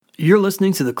You're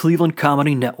listening to the Cleveland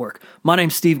Comedy Network. My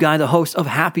name's Steve Guy, the host of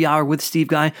Happy Hour with Steve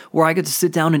Guy, where I get to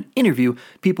sit down and interview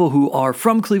people who are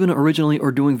from Cleveland originally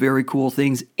or doing very cool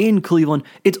things in Cleveland.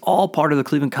 It's all part of the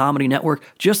Cleveland Comedy Network,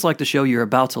 just like the show you're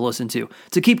about to listen to.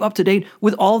 To keep up to date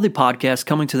with all the podcasts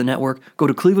coming to the network, go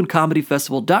to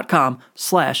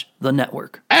clevelandcomedyfestival.com/the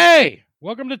network. Hey,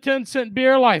 welcome to 10 Cent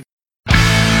Beer Life.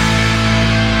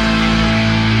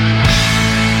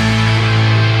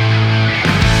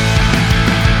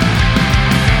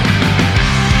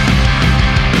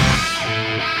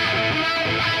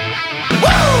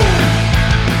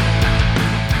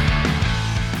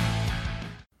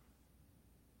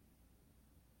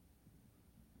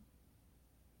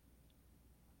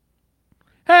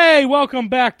 Hey, welcome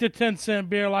back to 10 Cent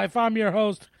Beer Life. I'm your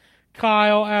host,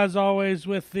 Kyle, as always,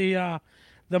 with the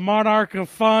monarch of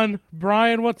fun.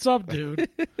 Brian, what's up, dude?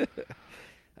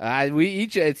 We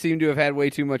each seem to have had way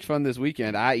too much fun this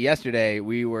weekend. Yesterday,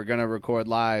 we were going to record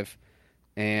live,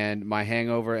 and my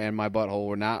hangover and my butthole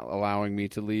were not allowing me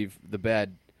to leave the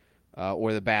bed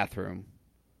or the bathroom.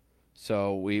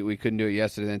 So we couldn't do it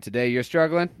yesterday. Then today, you're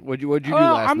struggling? What'd you do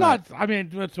last night?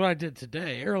 That's what I did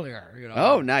today, earlier. You know.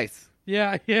 Oh, nice.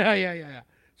 Yeah.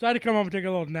 So I had to come home and take a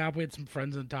little nap. We had some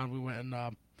friends in town. We went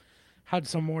and had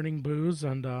some morning booze,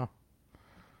 and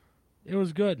it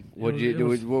was good. What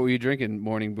were you drinking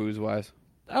morning booze-wise?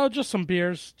 Oh, just some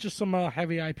beers, just some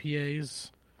heavy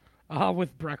IPAs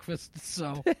with breakfast.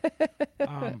 So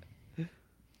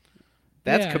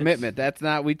that's commitment. That's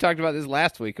not. We talked about this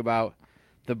last week about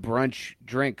the brunch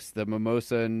drinks, the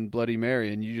mimosa and Bloody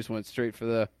Mary, and you just went straight for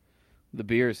the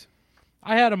beers.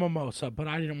 I had a mimosa, but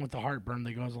I didn't want the heartburn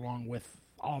that goes along with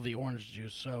all the orange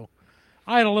juice. So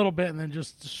I had a little bit and then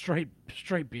just straight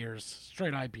beers,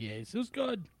 straight IPAs. It was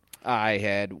good. I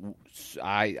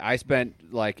spent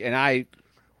I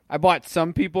bought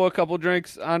some people a couple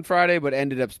drinks on Friday, but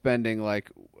ended up spending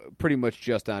pretty much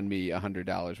just on me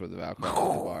 $100 worth of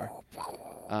alcohol at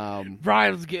the bar.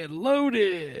 Brian was getting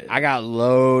loaded. I got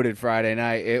loaded Friday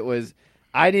night. It was.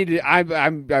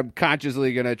 I'm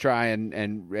consciously gonna try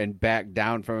and back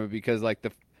down from it because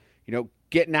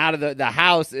getting out of the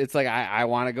house, it's like I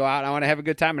want to go out, I want to have a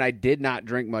good time, and I did not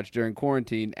drink much during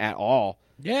quarantine at all.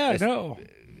 Yeah, no.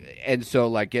 And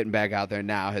so getting back out there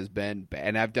now has been,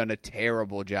 and I've done a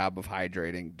terrible job of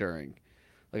hydrating during.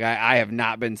 I have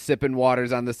not been sipping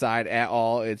waters on the side at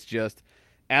all. It's just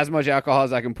as much alcohol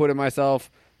as I can put in myself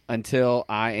until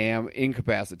I am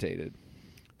incapacitated.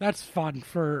 That's fun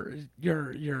for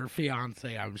your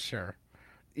fiance, I'm sure.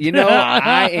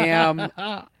 I am.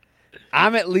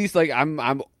 I'm at least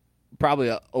I'm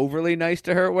probably overly nice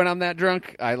to her when I'm that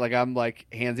drunk. I'm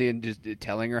handsy and just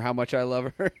telling her how much I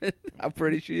love her, how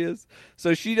pretty she is.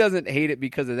 So she doesn't hate it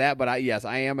because of that. But I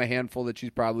am a handful that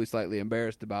she's probably slightly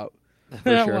embarrassed about.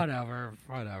 For sure. Whatever.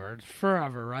 It's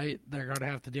forever, right? They're going to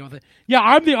have to deal with it. Yeah,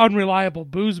 I'm the unreliable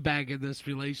booze bag in this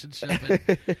relationship.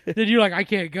 Then you're like, I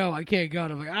can't go. And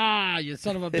I'm like, you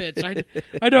son of a bitch.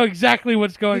 I know exactly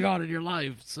what's going on in your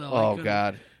life. So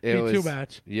God. It was too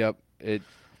much. Yep. It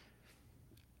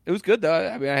was good, though.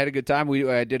 I mean, I had a good time.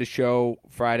 I did a show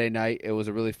Friday night. It was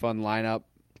a really fun lineup.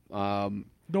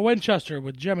 The Winchester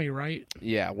with Jimmy, right?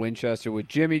 Yeah, Winchester with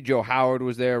Jimmy. Joe Howard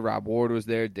was there. Rob Ward was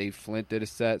there. Dave Flint did a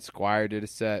set. Squire did a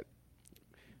set.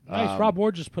 Nice. Rob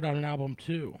Ward just put out an album,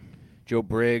 too. Joe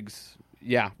Briggs.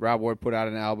 Yeah, Rob Ward put out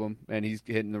an album, and he's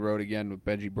hitting the road again with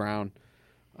Benji Brown.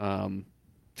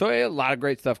 So a lot of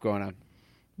great stuff going on.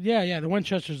 Yeah. The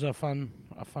Winchester's a fun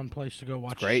place to go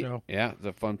watch the show. Yeah, it's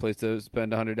a fun place to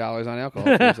spend $100 on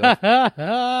alcohol for yourself.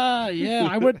 Yeah,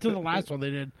 I went to the last one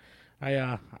they did.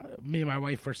 Me and my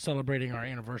wife were celebrating our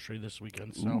anniversary this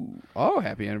weekend. So, ooh. Oh,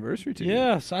 happy anniversary to you!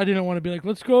 Yes, I didn't want to be like,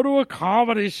 let's go to a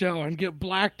comedy show and get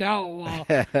blacked out while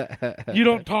you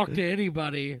don't talk to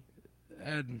anybody.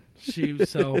 And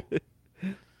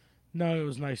no, it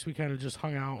was nice. We kind of just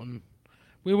hung out and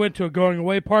we went to a going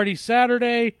away party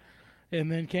Saturday,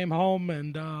 and then came home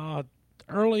and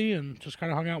early and just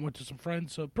kind of hung out and went to some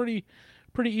friends. So pretty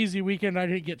easy weekend. I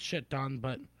didn't get shit done,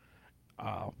 but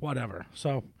whatever.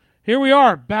 So. Here we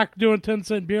are, back doing 10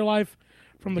 Cent Beer Life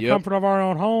from the comfort of our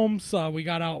own homes. We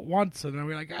got out once, and then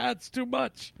we were like, it's too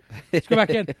much. Let's go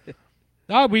back in.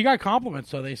 We got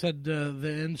compliments, so they said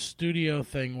the in-studio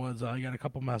thing was, I got a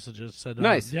couple messages, said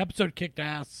nice. The episode kicked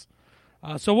ass.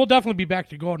 So we'll definitely be back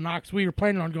to Golden Ox. We were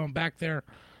planning on going back there.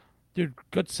 Dude,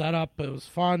 good setup. It was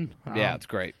fun. Yeah, it's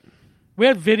great. We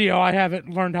had video. I haven't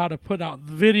learned how to put out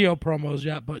video promos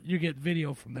yet, but you get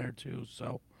video from there, too.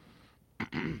 So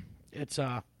it's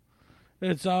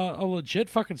a legit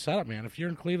fucking setup, man. If you're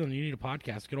in Cleveland and you need a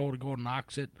podcast, get over to Golden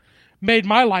Ox. It made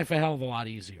my life a hell of a lot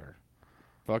easier.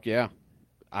 Fuck yeah.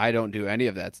 I don't do any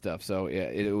of that stuff. So yeah,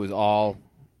 it was all.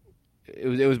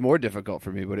 It was more difficult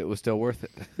for me, but it was still worth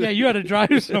it. Yeah, you had to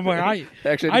drive somewhere. I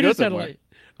Actually, I just had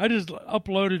I just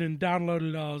uploaded and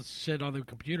downloaded all shit on the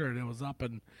computer, and it was up,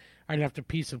 and I'd have to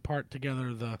piece and part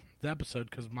together the episode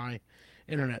because my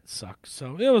internet sucks.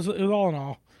 So it was all in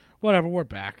all, whatever. We're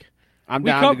back. I'm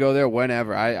down to go there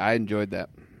whenever. I enjoyed that.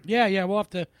 Yeah, we'll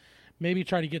have to maybe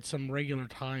try to get some regular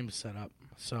times set up.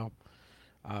 So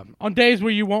on days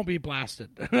where you won't be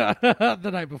blasted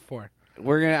the night before. I'm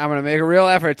gonna make a real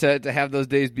effort to have those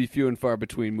days be few and far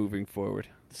between moving forward.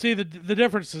 See, the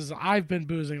difference is I've been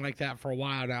boozing like that for a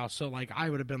while now, so like I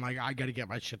would have been like, I got to get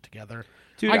my shit together.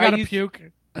 Dude, I got to puke.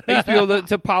 I used to be able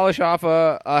to polish off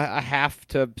a half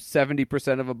to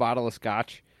 70% of a bottle of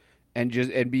scotch, and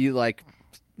be like,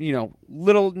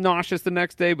 little nauseous the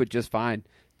next day, but just fine.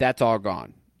 That's all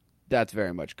gone. That's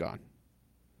very much gone.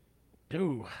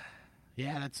 Ooh,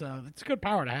 yeah, that's a good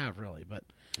power to have, really, but.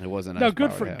 It wasn't no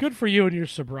good for you and your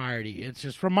sobriety. It's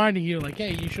just reminding you, like,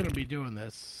 hey, you shouldn't be doing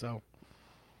this. So,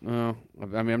 I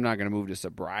mean, I'm not going to move to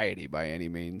sobriety by any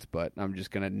means, but I'm just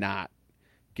going to not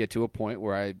get to a point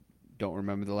where I don't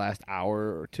remember the last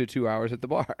hour or 2 hours at the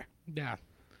bar. Yeah,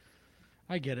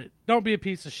 I get it. Don't be a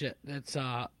piece of shit. It's pretty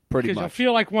much. Because you'll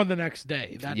feel like one the next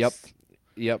day. That's...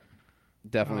 Yep.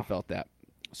 Definitely felt that.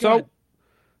 So,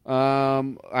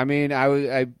 I mean,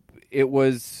 it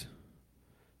was.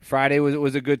 Friday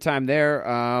was a good time there.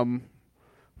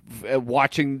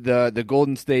 Watching the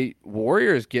Golden State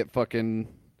Warriors get fucking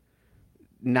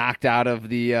knocked out of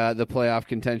the playoff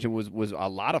contention was a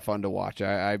lot of fun to watch.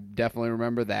 I definitely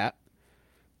remember that,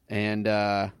 and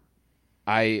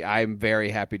I'm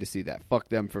very happy to see that. Fuck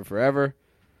them for forever.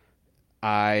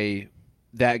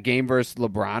 That game versus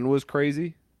LeBron was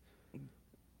crazy.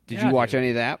 Did you watch any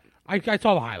of that? I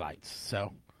saw the highlights.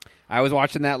 So. I was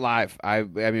watching that live. I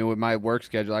mean, with my work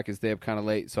schedule, I can stay up kind of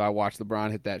late, so I watched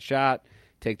LeBron hit that shot,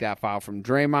 take that foul from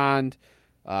Draymond.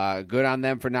 Good on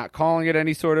them for not calling it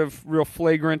any sort of real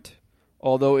flagrant.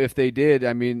 Although if they did,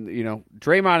 I mean,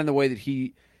 Draymond in the way that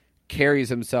he carries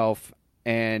himself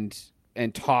and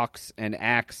talks and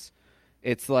acts,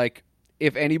 it's like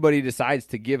if anybody decides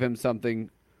to give him something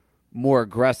more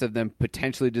aggressive than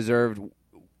potentially deserved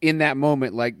in that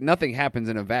moment, like nothing happens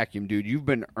in a vacuum, dude. You've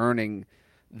been earning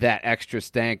that extra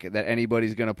stank that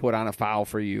anybody's going to put on a foul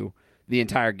for you the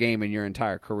entire game in your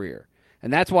entire career.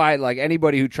 And that's why, like,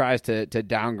 anybody who tries to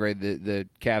downgrade the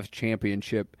Cavs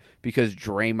championship because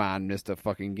Draymond missed a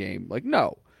fucking game, like,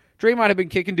 no. Draymond had been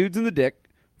kicking dudes in the dick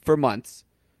for months,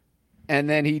 and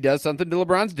then he does something to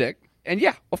LeBron's dick, and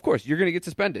yeah, of course, you're going to get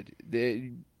suspended.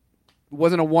 It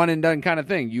wasn't a one-and-done kind of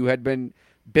thing. You had been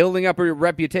building up a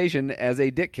reputation as a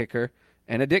dick kicker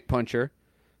and a dick puncher,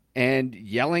 and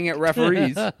yelling at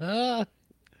referees.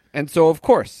 And so, of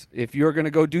course, if you're going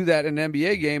to go do that in an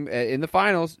NBA game in the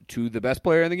finals to the best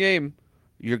player in the game,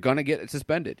 you're going to get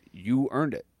suspended. You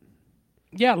earned it.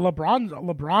 Yeah,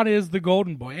 LeBron is the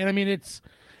golden boy. And, I mean,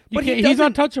 he's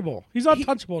untouchable. He's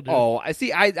untouchable, dude. Oh, I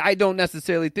see. I don't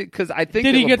necessarily think, because I think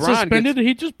Did he get LeBron suspended?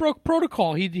 He just broke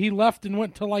protocol. He left and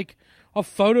went to, like, a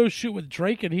photo shoot with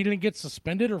Drake, and he didn't get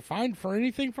suspended or fined for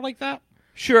anything for like that?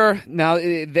 Sure. Now,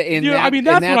 in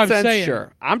that sense,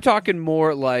 sure. I'm talking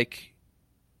more like,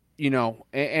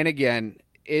 and again,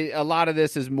 a lot of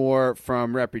this is more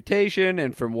from reputation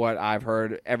and from what I've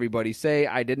heard everybody say.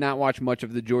 I did not watch much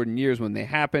of the Jordan years when they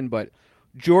happened, but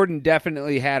Jordan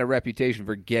definitely had a reputation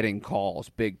for getting calls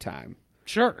big time.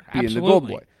 Sure, being absolutely. the gold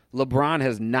boy. LeBron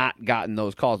has not gotten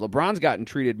those calls. LeBron's gotten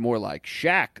treated more like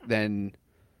Shaq than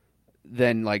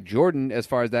like Jordan as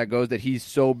far as that goes, that he's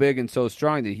so big and so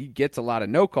strong that he gets a lot of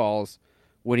no calls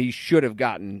when he should have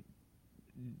gotten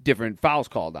different fouls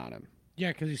called on him. Yeah,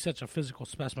 because he's such a physical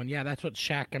specimen. Yeah, that's what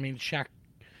Shaq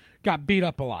got beat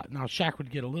up a lot. Now, Shaq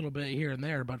would get a little bit here and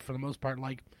there, but for the most part,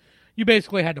 like, you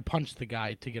basically had to punch the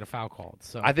guy to get a foul called.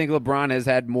 So I think LeBron has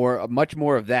had much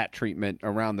more of that treatment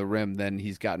around the rim than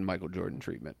he's gotten Michael Jordan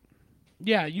treatment.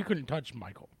 Yeah, you couldn't touch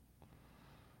Michael.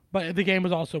 But the game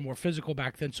was also more physical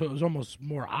back then, so it was almost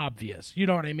more obvious. You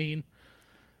know what I mean?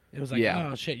 It was like,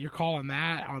 oh, shit, you're calling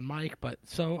that on Mike. But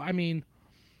so, I mean,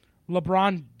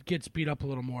 LeBron gets beat up a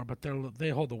little more, but they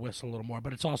hold the whistle a little more.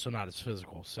 But it's also not as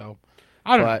physical. So,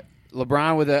 I don't know.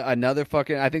 LeBron with another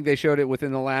fucking, I think they showed it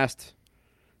within the last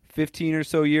 15 or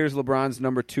so years. LeBron's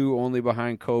number 2 only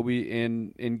behind Kobe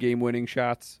in game-winning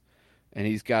shots. And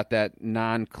he's got that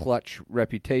non-clutch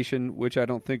reputation, which I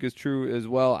don't think is true as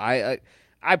well.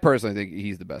 I personally think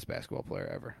he's the best basketball player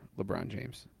ever, LeBron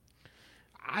James.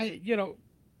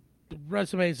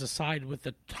 Resumes aside with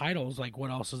the titles, like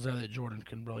what else is there that Jordan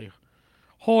can really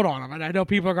hold on a minute. I know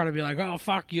people are going to be like, "Oh,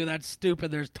 fuck you, that's stupid."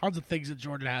 There's tons of things that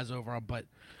Jordan has over him, but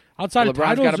outside of LeBron's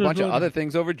titles, got a there's bunch of really- other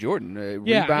things over Jordan.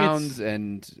 Yeah, Rebounds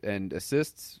and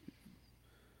assists.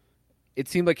 It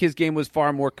seemed like his game was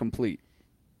far more complete.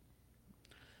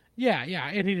 Yeah,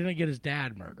 and he didn't get his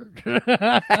dad murdered.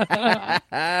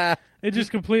 It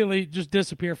just completely just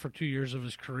disappeared for 2 years of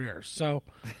his career. So,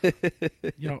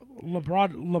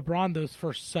 LeBron those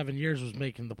first 7 years was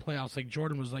making the playoffs. Like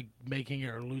Jordan was like making it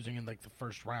or losing in like the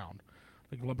first round.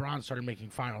 Like LeBron started making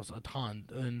finals a ton,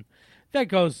 and that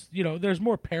goes. There's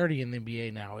more parity in the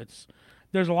NBA now.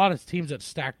 There's a lot of teams that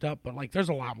stacked up, but like there's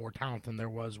a lot more talent than there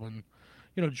was when,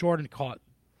 Jordan caught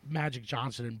Magic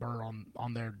Johnson and Bird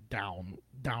on their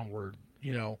downward.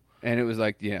 And it was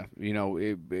like, he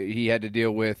had to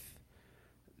deal with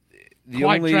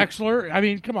Clyde Drexler. I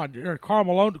mean, come on, Karl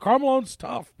Malone. Karl Malone's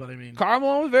tough, but I mean, Karl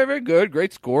Malone was very, very good,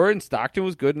 great scorer, and Stockton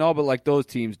was good and all, but like those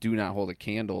teams do not hold a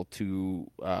candle to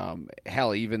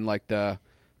hell, even like the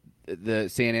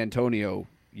San Antonio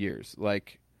years.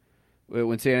 Like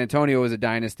when San Antonio was a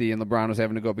dynasty and LeBron was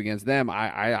having to go up against them,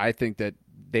 I think that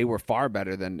they were far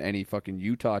better than any fucking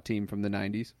Utah team from the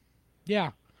 90s.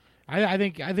 Yeah, I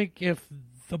think if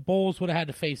the Bulls would have had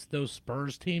to face those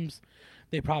Spurs teams,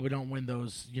 they probably don't win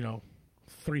those,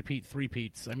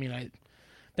 three-peats. I mean,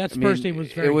 that Spurs team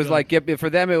was very It was good. for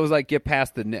them, it was like get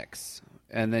past the Knicks,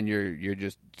 and then you're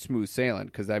just smooth sailing.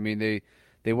 Because, I mean,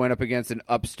 they went up against an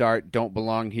upstart, don't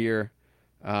belong here,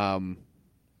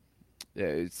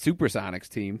 Supersonics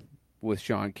team with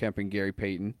Sean Kemp and Gary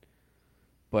Payton.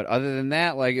 But other than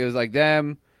that, like it was like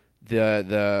them,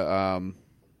 the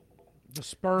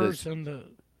Spurs and the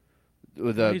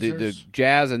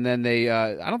Jazz, and then they.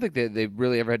 I don't think they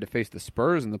really ever had to face the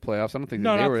Spurs in the playoffs. I don't think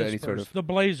that they not were the any Spurs. sort of. The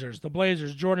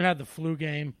Blazers. Jordan had the flu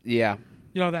game. Yeah.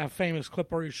 That famous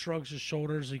clip where he shrugs his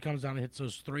shoulders, he comes down and hits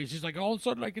those threes. He's like, all of a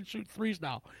sudden I can shoot threes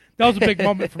now. That was a big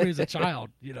moment for me as a child.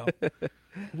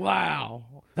 Wow,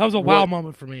 that was a wow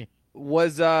moment for me.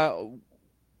 Was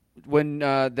when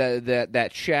that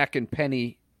Shaq and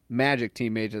Penny Magic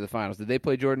team made it to the finals? Did they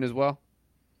play Jordan as well?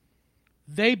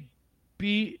 They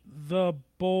beat the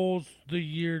Bulls the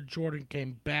year Jordan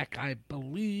came back, I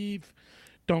believe.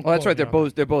 Don't. Oh, that's quote right. me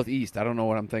on They're both East. I don't know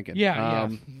what I'm thinking. Yeah.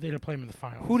 They didn't play him in the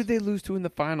finals. Who did they lose to in the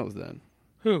finals then?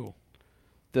 Who?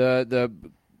 The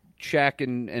Shaq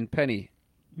and Penny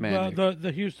Magic.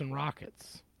 The Houston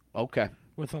Rockets. Okay.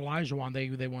 With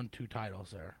Olajuwon, they won 2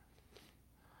 titles there.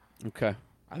 Okay.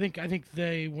 I think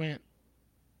they went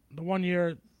the one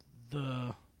year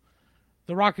the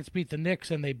Rockets beat the Knicks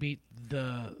and they beat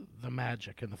the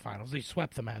Magic in the finals. They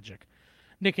swept the Magic.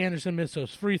 Nick Anderson missed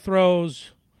those free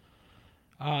throws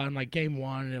in like game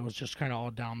 1, and it was just kind of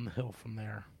all down the hill from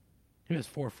there. He missed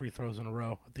 4 free throws in a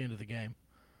row at the end of the game.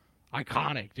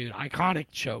 Iconic, dude. Iconic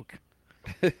choke.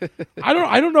 I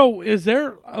don't know. Is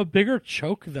there a bigger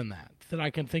choke than that I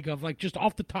can think of? Like just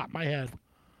off the top of my head.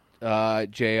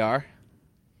 JR.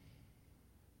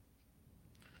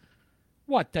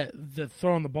 What, the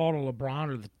throwing the ball to LeBron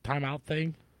or the timeout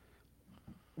thing?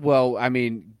 Well, I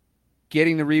mean,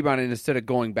 getting the rebound and instead of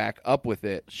going back up with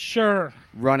it, Sure.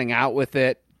 running out with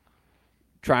it,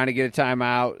 trying to get a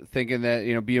timeout, thinking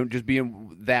that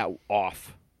being that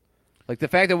off. Like the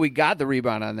fact that we got the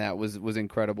rebound on that was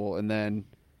incredible, and then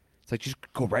it's like just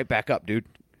go right back up, dude.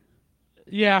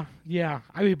 Yeah.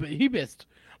 I mean, but he missed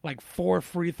like 4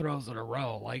 free throws in a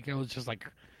row. Like it was just like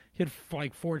he had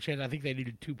like 4 chances. I think they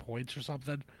needed 2 points or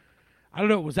something. I don't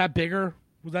know. Was that bigger?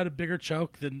 Was that a bigger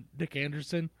choke than Nick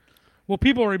Anderson? Well,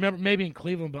 people remember maybe in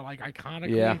Cleveland, but like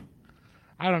iconically, Yeah.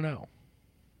 I don't know.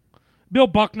 Bill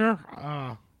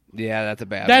Buckner. Yeah, that's a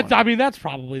bad one. I mean, that's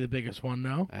probably the biggest one.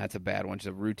 No. That's a bad one. Just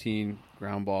a routine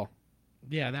ground ball.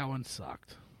 Yeah, that one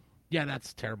sucked. Yeah,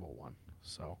 that's a terrible one.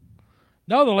 So,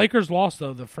 no, the Lakers lost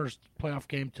though the first playoff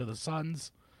game to the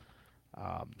Suns.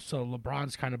 So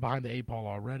LeBron's kind of behind the 8 ball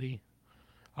already.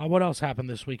 What else happened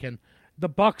this weekend? The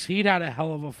Bucks Heat had a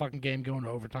hell of a fucking game going to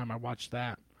overtime. I watched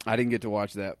that. I didn't get to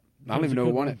watch that. I don't was even a know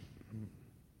who good won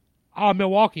one. it.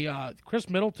 Milwaukee. Chris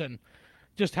Middleton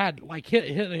just had like hit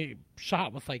a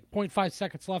shot with like 0.5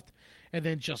 seconds left, and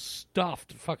then just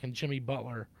stuffed fucking Jimmy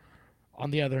Butler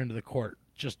on the other end of the court.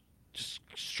 Just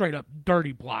straight up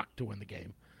dirty block to win the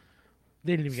game.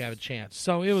 They didn't even have a chance.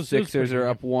 So it was. Sixers it was are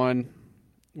up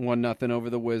 1-0 over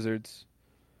the Wizards.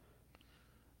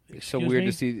 It's so Excuse weird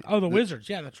me? to see. Oh, the Wizards.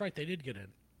 Yeah, that's right. They did get in.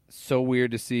 So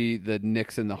weird to see the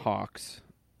Knicks and the Hawks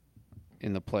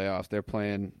in the playoffs. They're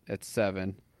playing at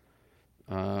 7.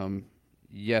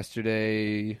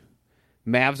 Yesterday,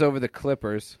 Mavs over the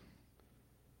Clippers.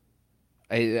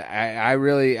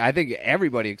 I think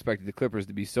everybody expected the Clippers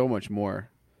to be so much more.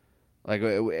 Like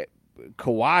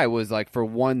Kawhi was like for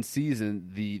one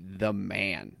season the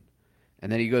man,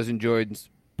 and then he goes and joins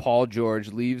Paul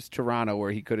George, leaves Toronto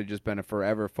where he could have just been a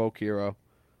forever folk hero,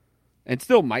 and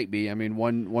still might be. I mean,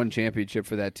 one championship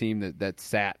for that team that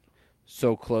sat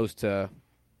so close to,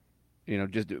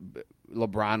 just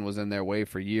LeBron was in their way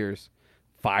for years.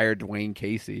 Fired Dwayne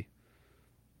Casey.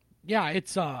 Yeah,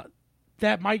 it's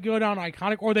that might go down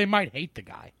iconic, or they might hate the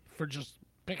guy for just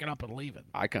picking up and leaving.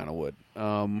 I kind of would.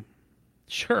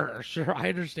 Sure. I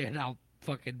understand how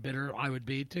fucking bitter I would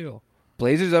be too.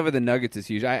 Blazers over the Nuggets is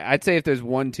huge. I'd say if there's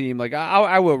one team, like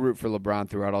I will root for LeBron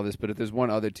throughout all this, but if there's one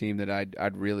other team that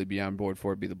I'd really be on board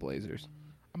for, it'd be the Blazers.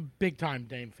 I'm a big time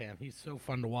Dame fan. He's so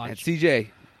fun to watch. And CJ,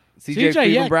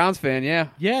 Cleveland Browns fan, yeah.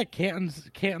 Yeah,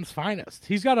 Canton's finest.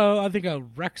 He's got I think a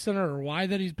rec center or Y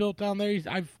that he's built down there.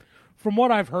 From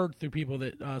what I've heard through people,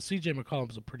 that CJ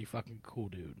McCollum's a pretty fucking cool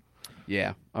dude.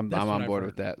 Yeah, I'm on board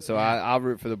with that. So yeah. I'll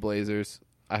root for the Blazers.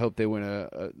 I hope they win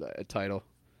a title.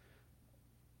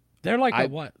 They're like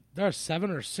They're a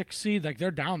 7 or 6 seed. Like, they're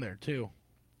down there too.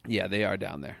 Yeah, they are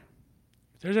down there.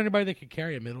 If there's anybody that could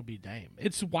carry them, it'll be Dame.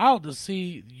 It's wild to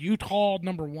see Utah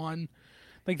 #1.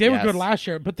 Like, they were good last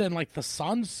year, but then like the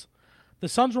Suns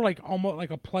were like almost like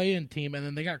a play-in team, and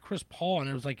then they got Chris Paul, and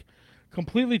it was like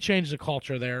completely changed the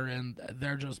culture there, and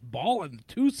they're just balling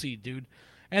 2 seed, dude.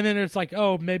 And then it's like,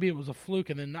 oh, maybe it was a fluke,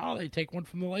 and then now they take one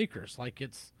from the Lakers. Like,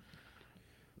 it's...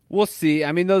 We'll see.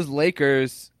 I mean, those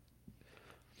Lakers,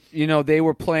 they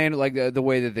were playing like the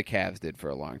way that the Cavs did for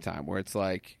a long time, where it's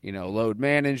like, load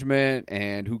management,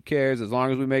 and who cares? As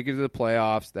long as we make it to the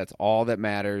playoffs, that's all that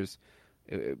matters.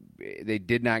 They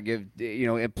did not give,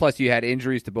 and plus you had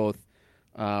injuries to both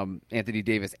Anthony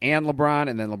Davis and LeBron,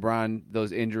 and then LeBron,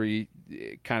 those injury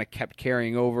kind of kept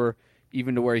carrying over,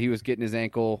 even to where he was getting his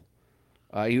ankle.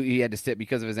 He had to sit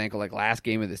because of his ankle, like last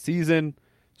game of the season.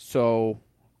 So,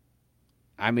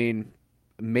 I mean,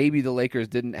 maybe the Lakers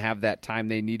didn't have that time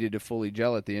they needed to fully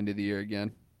gel at the end of the year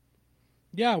again.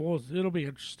 Yeah, well, it'll be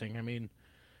interesting. I mean,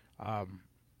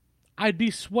 I'd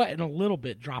be sweating a little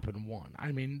bit dropping 1.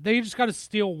 I mean, they just got to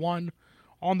steal 1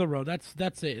 on the road.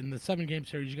 That's it. In the 7-game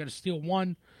series, you got to steal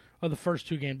 1 of the first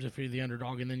 2 games if you're the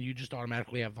underdog, and then you just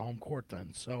automatically have the home court then.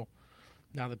 So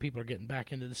now that people are getting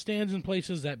back into the stands and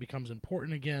places, that becomes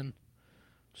important again.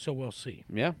 So we'll see.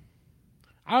 Yeah.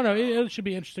 I don't know. It should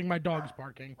be interesting. My dog's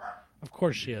barking. Of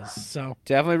course she is. So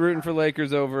definitely rooting for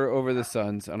Lakers over the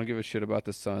Suns. I don't give a shit about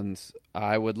the Suns.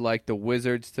 I would like the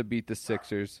Wizards to beat the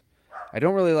Sixers. I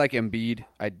don't really like Embiid.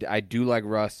 I do like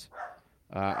Russ.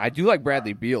 I do like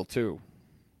Bradley Beal, too.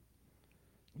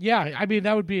 Yeah, I mean,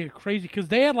 that would be crazy, because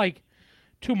they had,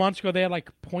 2 months ago, they had,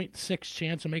 0.6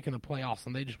 chance of making the playoffs,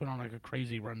 and they just went on, a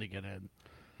crazy run to get in.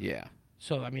 Yeah.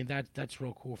 So, I mean, that's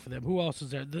real cool for them. Who else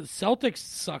is there? The Celtics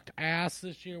sucked ass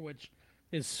this year, which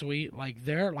is sweet.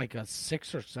 They're, a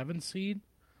 6 or 7 seed.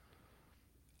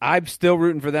 I'm still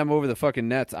rooting for them over the fucking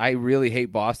Nets. I really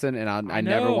hate Boston, and I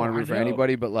never want to root for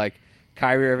anybody, but,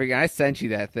 Kyrie Irving, I sent you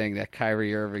that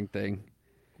Kyrie Irving thing.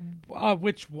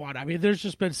 Which one? I mean, there's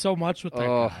just been so much with that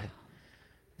guy.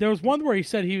 There was one where he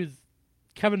said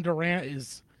Kevin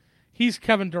Durant he's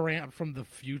Kevin Durant from the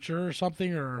future or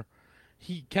something, or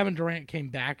Kevin Durant came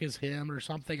back as him or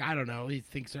something. I don't know. He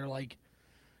thinks they're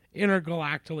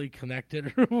intergalactically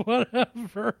connected or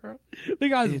whatever. The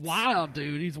guy's wild,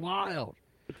 dude. He's wild.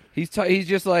 He's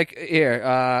just like, here,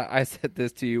 I sent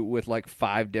this to you with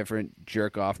 5 different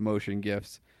jerk-off motion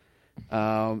gifs.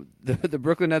 The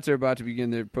Brooklyn Nets are about to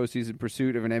begin their postseason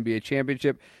pursuit of an NBA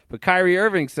championship, but Kyrie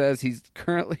Irving says he's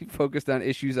currently focused on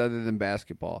issues other than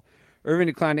basketball. Irving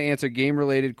declined to answer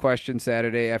game-related questions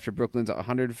Saturday after Brooklyn's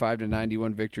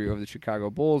 105-91 victory over the Chicago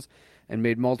Bulls, and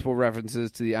made multiple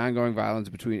references to the ongoing violence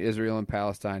between Israel and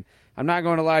Palestine. I'm not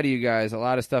going to lie to you guys. A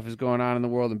lot of stuff is going on in the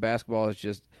world, and basketball is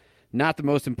just not the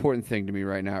most important thing to me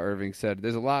right now, Irving said.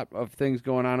 There's a lot of things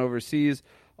going on overseas.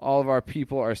 All of our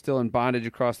people are still in bondage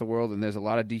across the world, and there's a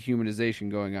lot of dehumanization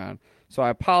going on. So I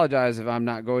apologize if I'm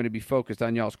not going to be focused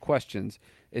on y'all's questions.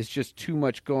 It's just too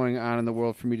much going on in the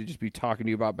world for me to just be talking to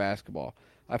you about basketball.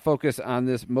 I focus on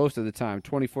this most of the time,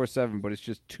 24/7, but it's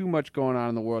just too much going on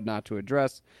in the world not to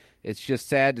address. It's just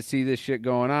sad to see this shit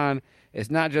going on. It's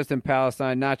not just in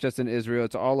Palestine, not just in Israel.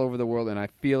 It's all over the world, and I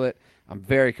feel it. I'm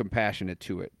very compassionate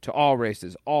to it, to all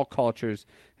races, all cultures,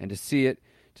 and to see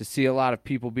a lot of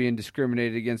people being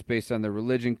discriminated against based on their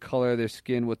religion, color, their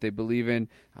skin, what they believe in.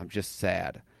 I'm just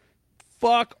sad.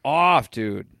 Fuck off,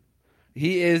 dude.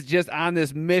 He is just on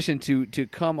this mission to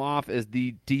come off as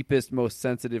the deepest, most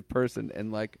sensitive person,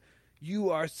 and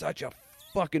you are such a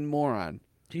fucking moron.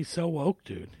 He's so woke,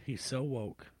 dude. He's so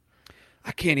woke.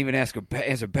 I can't even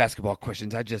answer basketball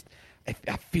questions. I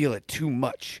feel it too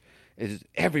much.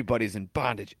 Everybody's in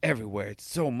bondage everywhere. It's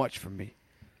so much for me.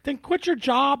 Then quit your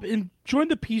job and join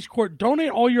the Peace Corps.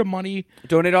 Donate all your money.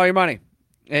 Donate all your money.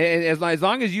 And as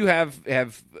long as you have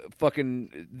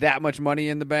fucking that much money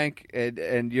in the bank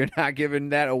and you're not giving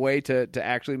that away to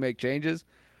actually make changes,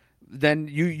 then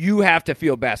you have to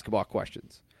field basketball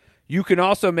questions. You can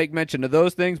also make mention of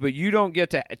those things, but you don't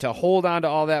get to hold on to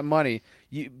all that money.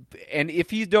 And if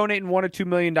he's donating $1 or $2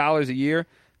 million a year,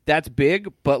 that's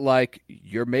big, but like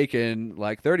you're making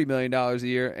like $30 million a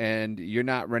year and you're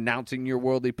not renouncing your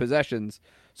worldly possessions.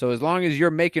 So as long as you're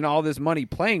making all this money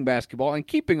playing basketball and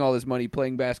keeping all this money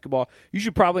playing basketball, you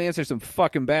should probably answer some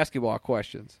fucking basketball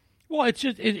questions. Well, it's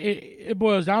just it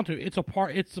boils down to it's a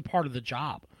part of the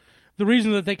job. The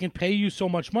reason that they can pay you so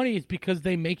much money is because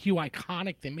they make you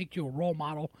iconic, they make you a role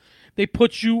model. They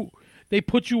put you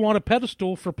on a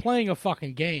pedestal for playing a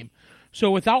fucking game. So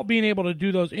without being able to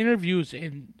do those interviews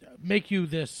and make you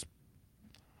this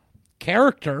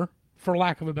character, for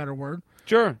lack of a better word,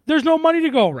 sure, there's no money to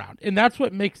go around, and that's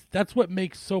what makes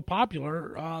so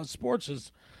popular sports.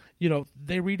 Is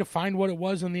they redefined what it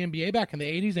was in the NBA back in the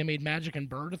 '80s. They made Magic and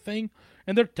Bird a thing,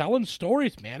 and they're telling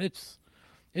stories, man. It's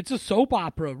a soap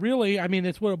opera, really. I mean,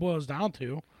 it's what it boils down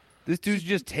to. This dude's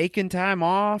just taking time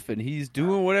off, and he's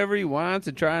doing whatever he wants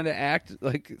and trying to act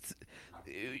like.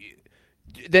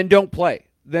 Then don't play.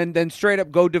 Then straight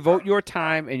up go devote your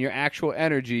time and your actual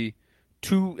energy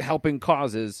to helping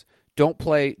causes. Don't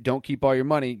play. Don't keep all your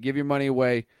money. Give your money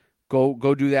away. Go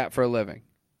do that for a living.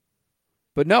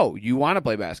 But no, you want to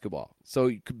play basketball.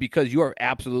 So because you are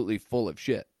absolutely full of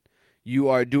shit. You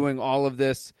are doing all of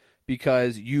this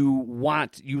because you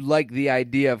like the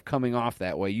idea of coming off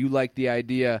that way. You like the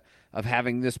idea of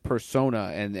having this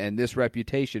persona and this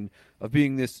reputation of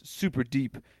being this super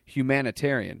deep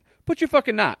humanitarian. But you're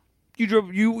fucking not.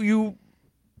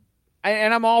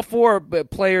 And I'm all for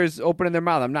players opening their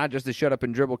mouth. I'm not just a shut up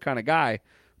and dribble kind of guy.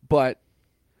 But,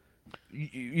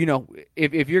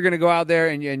 if you're going to go out there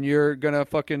and you're going to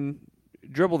fucking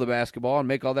dribble the basketball and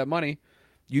make all that money,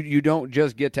 you don't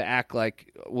just get to act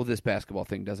like, well, this basketball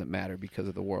thing doesn't matter because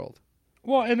of the world.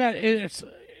 Well, and that it's,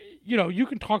 you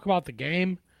can talk about the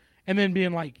game and then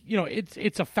being like,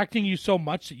 it's affecting you so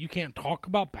much that you can't talk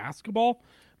about basketball.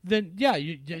 Then yeah,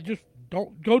 you just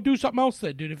don't go do something else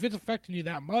then, dude. If it's affecting you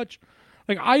that much,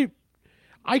 like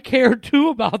I care too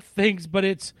about things, but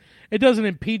it doesn't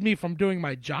impede me from doing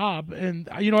my job. And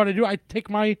you know what I do? I take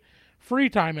my free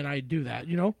time and I do that.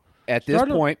 At this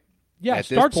point,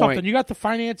 start something. You got the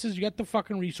finances, you got the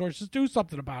fucking resources. Do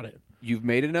something about it. You've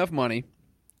made enough money.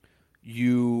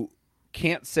 You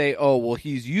can't say, oh, well,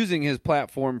 he's using his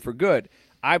platform for good.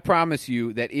 I promise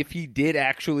you that if he did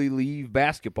actually leave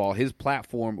basketball, his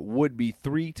platform would be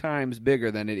 3 times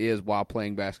bigger than it is while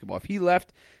playing basketball. If he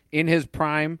left in his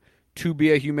prime to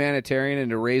be a humanitarian and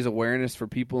to raise awareness for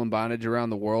people in bondage around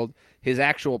the world, his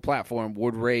actual platform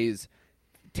would raise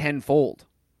tenfold.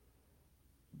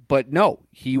 But no,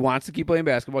 he wants to keep playing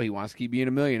basketball. He wants to keep being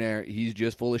a millionaire. He's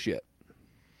just full of shit.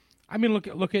 I mean,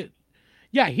 look at,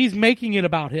 yeah, he's making it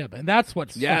about him, and that's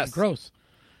what's fucking gross.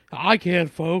 I can't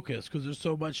focus because there's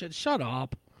so much shit. Shut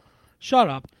up. Look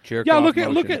at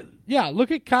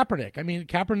Kaepernick. I mean,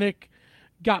 Kaepernick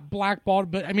got blackballed,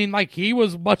 but I mean, like, he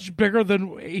was much bigger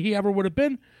than he ever would have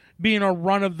been, being a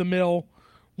run-of-the-mill,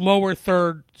 lower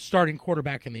third starting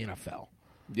quarterback in the NFL.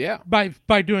 Yeah,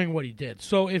 by doing what he did.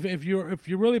 So if you're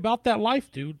really about that life,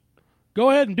 dude, go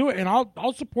ahead and do it, and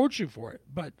I'll support you for it.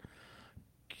 But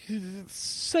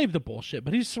save the bullshit.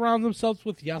 But he surrounds himself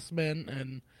with yes men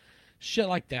and shit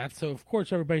like that. So of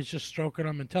course everybody's just stroking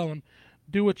him and telling him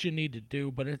do what you need to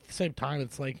do. But at the same time,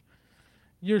 it's like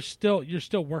you're still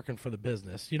working for the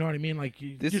business. You know what I mean? Like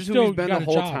this is who he's been the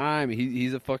whole time.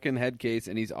 He's a fucking head case,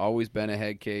 and he's always been a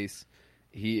head case.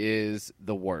 He is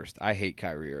the worst. I hate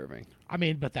Kyrie Irving. I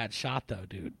mean, but that shot though,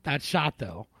 dude. That shot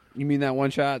though. You mean that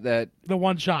one shot? The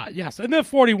one shot, yes. And the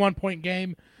 41-point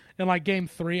game in like game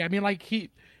 3. I mean, like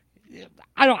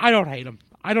I don't hate him.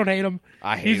 I don't hate him.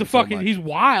 I hate him so much. He's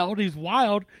wild. He's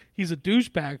wild. He's a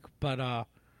douchebag. But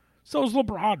so is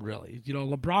LeBron. Really,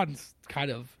 LeBron's kind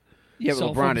of but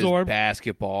LeBron is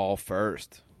basketball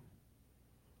first.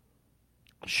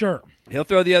 Sure, he'll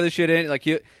throw the other shit in. Like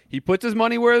he puts his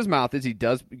money where his mouth is. He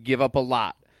does give up a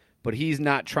lot, but he's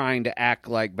not trying to act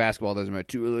like basketball doesn't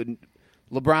matter.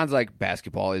 LeBron's like,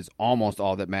 basketball is almost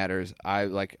all that matters. I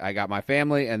got my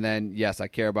family, and then yes, I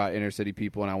care about inner city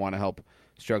people, and I want to help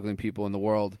struggling people in the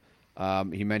world.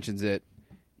 He mentions it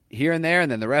here and there,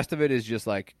 and then the rest of it is just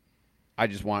like, I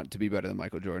just want to be better than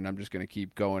Michael Jordan. I'm just going to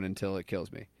keep going until it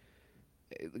kills me.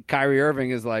 Kyrie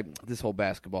Irving is like, this whole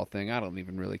basketball thing, I don't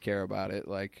even really care about it.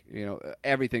 Like,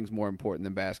 everything's more important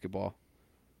than basketball.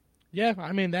 Yeah,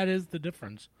 I mean, that is the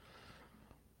difference.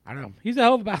 I don't know. He's a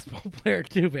hell of a basketball player,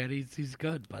 too, man. He's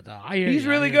good, but I hear He's you.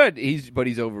 really good. But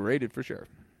he's overrated for sure.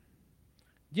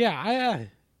 Yeah,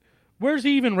 where's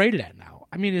he even rated at now?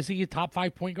 I mean, is he a top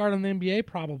 5 point guard in the NBA?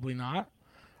 Probably not.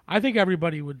 I think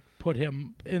everybody would put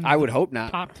him in I would hope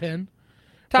not. top 10.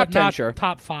 Top but 10, not sure.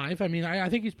 Top 5. I mean, I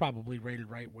think he's probably rated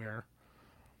right where,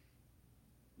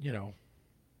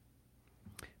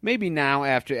 Maybe now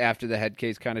after the head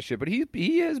case kind of shit, but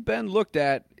he has been looked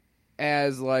at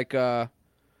as like when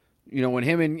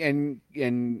him and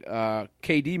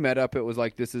KD met up, it was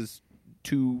like this is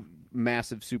two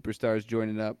massive superstars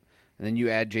joining up, and then you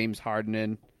add James Harden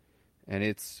in, and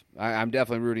I'm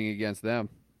definitely rooting against them.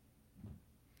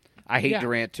 I hate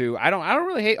Durant too. I don't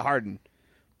really hate Harden,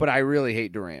 but I really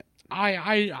hate Durant.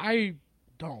 I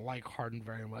don't like Harden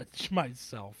very much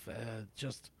myself.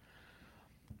 Just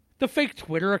the fake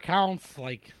Twitter accounts,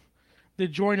 like the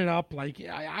joining up, like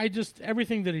I just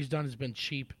everything that he's done has been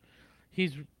cheap.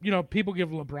 He's people give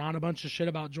LeBron a bunch of shit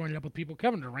about joining up with people.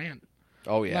 Kevin Durant,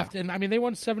 oh yeah, left, and I mean they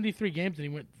won 73 games and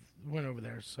he went over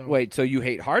there. So wait, so you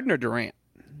hate Harden or Durant?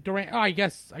 Durant, I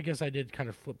guess I did kind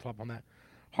of flip flop on that.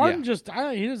 Harden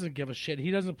he doesn't give a shit. He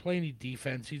doesn't play any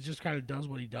defense. He just kind of does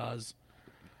what he does.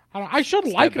 I should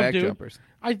like him, dude. Jumpers.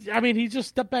 I mean, he's just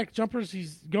step back jumpers.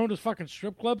 He's going to fucking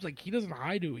strip clubs. Like he doesn't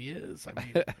hide who he is. I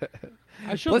mean,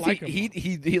 I should Plus, like him.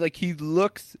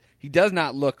 He does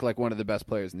not look like one of the best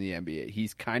players in the NBA.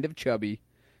 He's kind of chubby,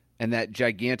 and that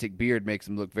gigantic beard makes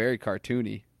him look very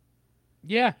cartoony.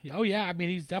 Yeah. Oh yeah. I mean,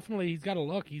 he's got a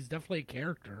look. He's definitely a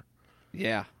character.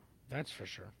 Yeah. That's for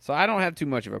sure. So I don't have too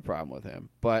much of a problem with him.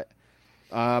 But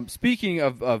speaking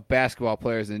of basketball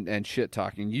players and shit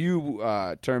talking, you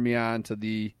turned me on to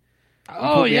the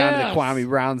Kwame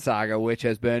Brown saga, which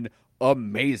has been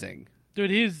amazing.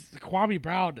 Dude, he's Kwame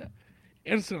Brown.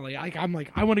 Instantly, I'm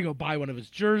like, I want to go buy one of his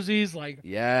jerseys. Like,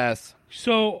 yes.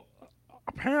 So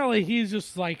apparently, he's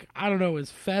just like, I don't know,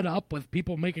 is fed up with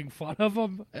people making fun of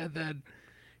him, and then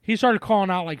he started calling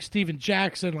out like Steven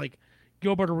Jackson, like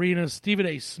Gilbert Arenas, Stephen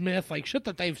A. Smith, like shit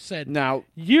that they've said now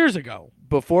years ago.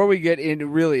 Before we get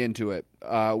really into it,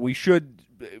 we should.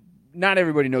 Not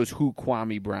everybody knows who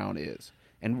Kwame Brown is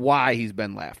and why he's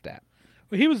been laughed at.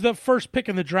 Well, he was the first pick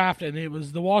in the draft, and it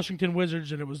was the Washington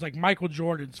Wizards, and it was like Michael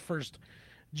Jordan's first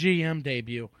GM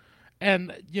debut.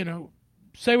 And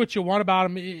say what you want about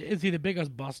him. Is he the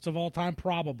biggest bust of all time?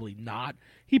 Probably not.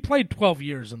 He played 12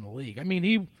 years in the league. I mean,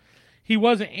 he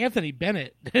wasn't. Anthony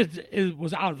Bennett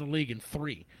was out of the league in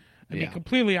 3. I mean,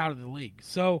 completely out of the league.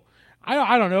 So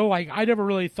I don't know. Like, I never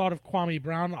really thought of Kwame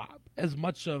Brown as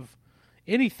much of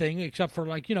anything except for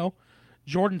like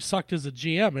Jordan sucked as a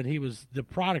GM, and he was the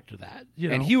product of that.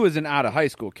 And he was an out of high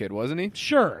school kid, wasn't he?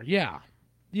 Sure. Yeah.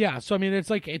 So I mean,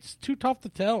 it's too tough to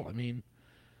tell. I mean,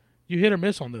 you hit or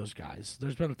miss on those guys.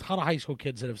 There's been a ton of high school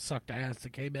kids that have sucked ass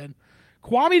that came in.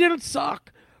 Kwame didn't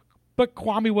suck. But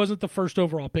Kwame wasn't the first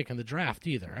overall pick in the draft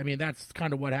either. I mean, that's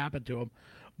kind of what happened to him.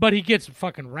 But he gets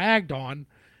fucking ragged on.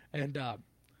 And,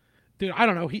 dude, I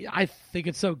don't know. I think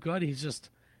it's so good. He's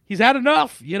had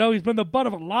enough. He's been the butt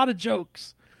of a lot of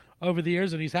jokes over the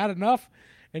years, and he's had enough.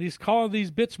 And he's calling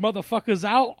these bitch motherfuckers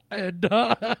out. And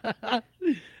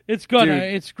it's good. Dude.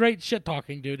 It's great shit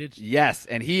talking, dude. Yes,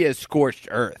 and he is scorched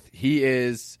earth. He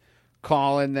is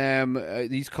calling them,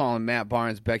 he's calling Matt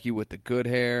Barnes Becky with the good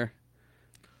hair.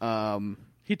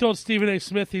 He told Stephen A.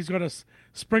 Smith he's going to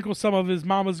sprinkle some of his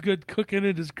mama's good cooking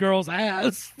in his girl's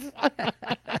ass.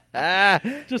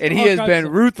 And he has been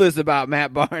ruthless about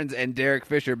Matt Barnes and Derek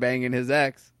Fisher banging his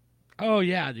ex. Oh,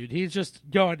 yeah, dude.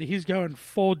 He's going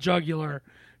full jugular,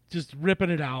 just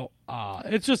ripping it out.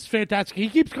 It's just fantastic. He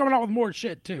keeps coming out with more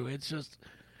shit, too. It's just...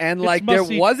 And, like, there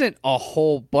wasn't a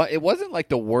whole... But it wasn't, like,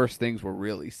 the worst things were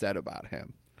really said about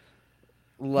him.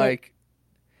 Like...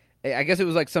 I guess it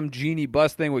was like some Genie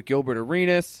Bus thing with Gilbert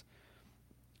Arenas,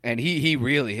 and he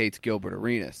really hates Gilbert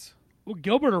Arenas. Well,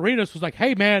 Gilbert Arenas was like,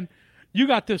 hey, man, you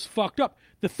got this fucked up.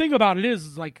 The thing about it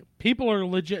is like, people are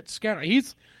legit scared.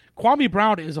 Kwame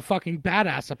Brown is a fucking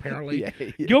badass, apparently.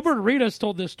 Yeah, Gilbert Arenas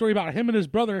told this story about him and his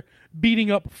brother beating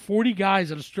up 40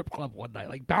 guys at a strip club one night,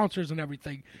 like bouncers and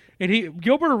everything. And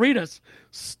Gilbert Arenas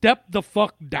stepped the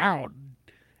fuck down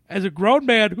as a grown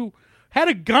man who had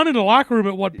a gun in the locker room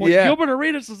at one point. Yeah. Gilbert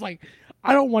Arenas is like,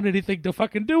 I don't want anything to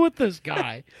fucking do with this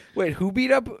guy. Wait, who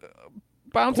beat up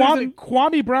bouncers?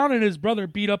 Kwame Brown and his brother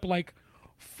beat up like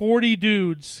 40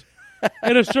 dudes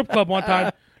at a strip club one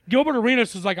time. Gilbert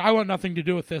Arenas is like, I want nothing to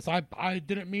do with this. I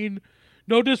didn't mean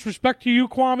no disrespect to you,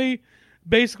 Kwame.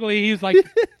 Basically, he's like,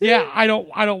 yeah, I don't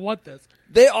want this.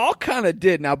 They all kind of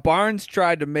did. Now, Barnes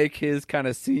tried to make his kind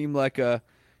of seem like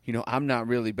I'm not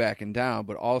really backing down,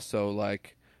 but also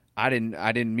like, I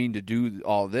didn't mean to do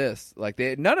all this. Like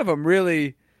none of them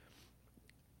really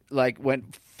like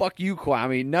went fuck you,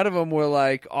 Kwame. None of them were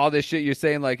like all this shit you're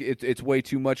saying. Like it's way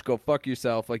too much. Go fuck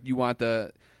yourself. Like you want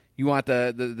the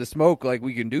smoke. Like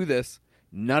we can do this.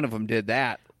 None of them did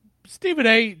that.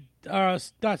 Not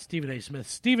Stephen A. Smith.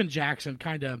 Steven Jackson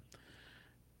kind of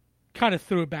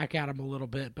threw it back at him a little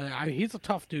bit, but he's a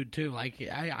tough dude too. Like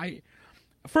I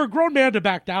for a grown man to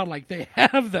back down like they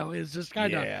have though is just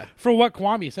kind of for what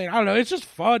Kwame is saying. I don't know. It's just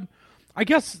fun. I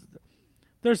guess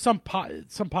there's some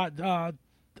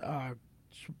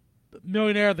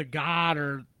Millionaire the God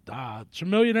or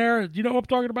Chamillionaire. Do you know what I'm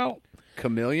talking about?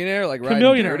 Chamillionaire, like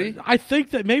Chamillionaire. Dirty? I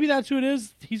think that maybe that's who it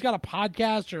is. He's got a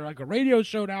podcast or like a radio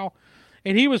show now,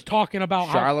 and he was talking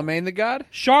about Charlemagne the God.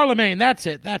 Charlemagne, that's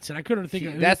it. I couldn't think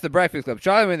of it. That's the Breakfast Club.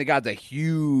 Charlemagne the God's a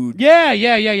huge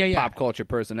pop culture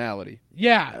personality.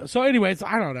 Yeah. So, anyways,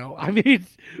 I don't know. I mean,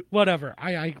 whatever.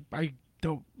 I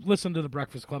don't listen to the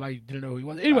Breakfast Club. I didn't know who he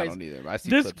was. Anyways, I don't either. I see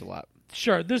clips a lot.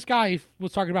 Sure. This guy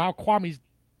was talking about how Kwame's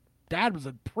dad was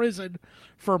in prison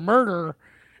for murder,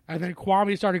 and then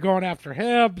Kwame started going after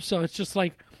him. So it's just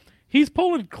like he's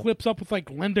pulling clips up with like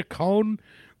Linda Cohn,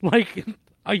 like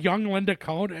a young Linda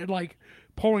Cohn, and like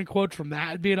pulling quotes from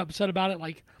that and being upset about it.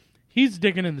 Like he's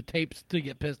digging in the tapes to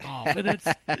get pissed off. And it's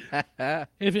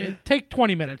if it take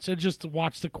 20 minutes and just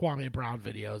watch the Kwame Brown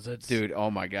videos. It's dude. Oh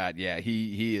my God. Yeah,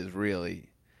 he is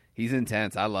really he's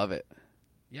intense. I love it.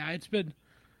 Yeah,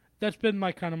 that's been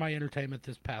my entertainment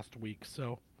this past week.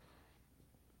 So.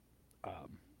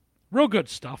 Real good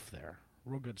stuff there.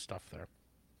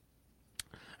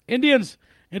 Indians,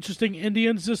 interesting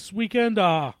Indians this weekend.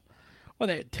 They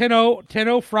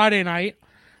 10-0 Friday night.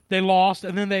 They lost,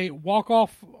 and then they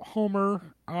walk-off homer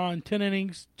on 10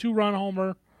 innings, 2-run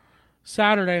homer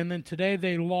Saturday, and then today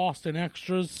they lost in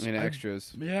extras.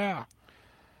 Yeah.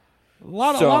 A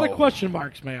lot of question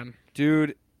marks, man.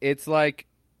 Dude, it's like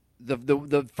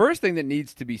the first thing that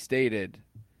needs to be stated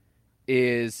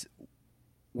is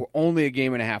we're only a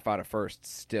game and a half out of first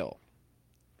still.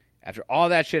 After all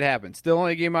that shit happened, still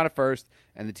only a game out of first,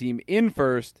 and the team in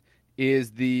first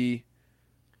is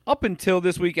up until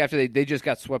this week after they just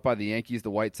got swept by the Yankees, the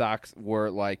White Sox were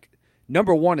like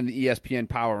number one in the ESPN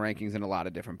power rankings and a lot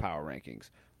of different power rankings.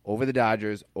 Over the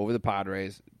Dodgers, over the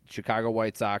Padres, Chicago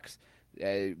White Sox.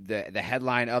 The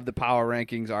headline of the power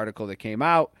rankings article that came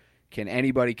out, can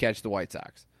anybody catch the White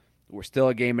Sox? We're still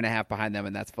a game and a half behind them,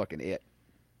 and that's fucking it.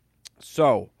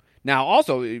 So now,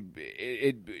 also,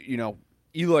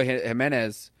 Eloy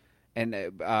Jimenez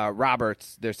and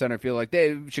Roberts, their center field, like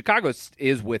Chicago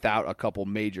is without a couple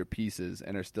major pieces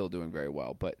and are still doing very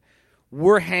well. But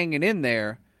we're hanging in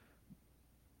there,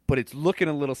 but it's looking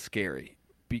a little scary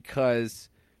because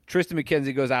Tristan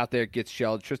McKenzie goes out there, gets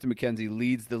shelled. Tristan McKenzie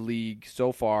leads the league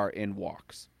so far in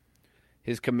walks.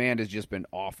 His command has just been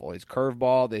awful. His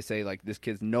curveball, they say, like, this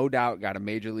kid's no doubt got a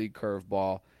major league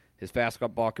curveball. His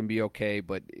fastball can be okay,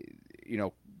 but,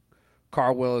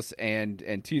 Carl Willis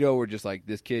and Tito were just like,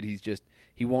 this kid,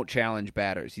 he won't challenge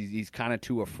batters. He's kind of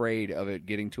too afraid of it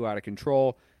getting too out of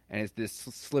control, and it's this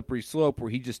slippery slope where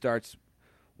he just starts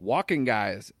walking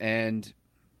guys, and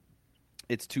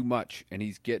it's too much, and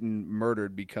he's getting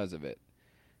murdered because of it.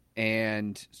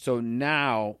 And so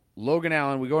now, Logan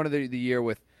Allen, we go into the year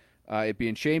with it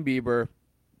being Shane Bieber,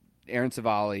 Aaron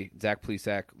Savali, Zach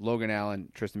Plesac, Logan Allen,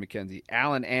 Tristan McKenzie.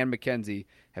 Allen and McKenzie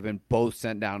have been both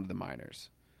sent down to the minors.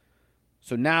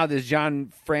 So now there's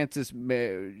John Francis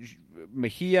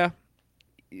Mejia.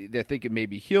 They're thinking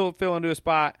maybe he'll fill into a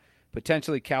spot.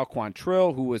 Potentially Cal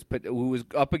Quantrill, who was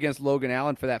up against Logan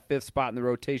Allen for that fifth spot in the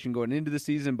rotation going into the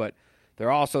season. But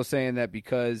they're also saying that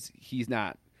because he's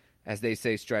not, as they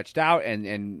say, stretched out and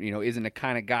isn't the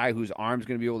kind of guy whose arm's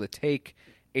going to be able to take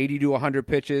 80 to 100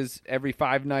 pitches every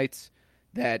 5 nights,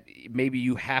 that maybe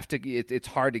you have to. It's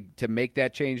hard to make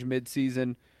that change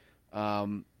midseason.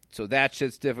 So that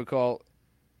shit's difficult.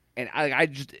 And I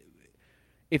just,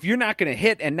 if you're not going to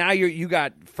hit, and now you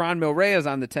got Franmil Reyes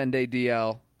on the 10-day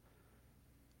DL,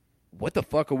 what the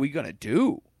fuck are we going to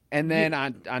do? And then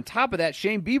on top of that,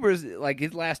 Shane Bieber's like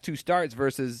his last 2 starts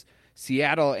versus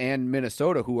Seattle and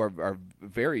Minnesota, who are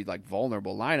very like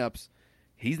vulnerable lineups.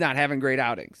 He's not having great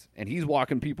outings, and he's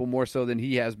walking people more so than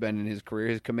he has been in his career.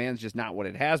 His command's just not what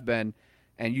it has been,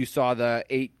 and you saw the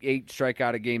 8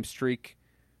 strikeout a game streak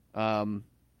come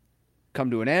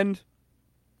to an end,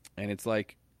 and it's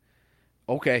like,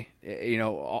 okay,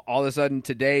 all of a sudden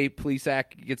today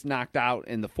Plesac gets knocked out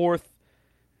in the 4th.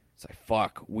 It's like,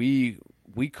 fuck, we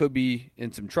could be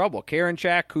in some trouble.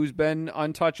 Karinchak, who's been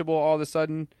untouchable, all of a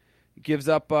sudden gives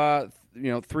up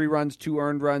 3 runs, 2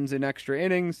 earned runs in extra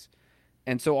innings.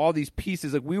 And so all these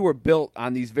pieces, like, we were built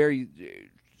on these very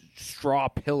straw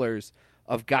pillars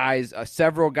of guys,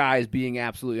 several guys being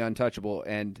absolutely untouchable,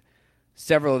 and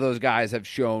several of those guys have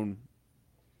shown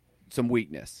some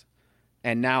weakness.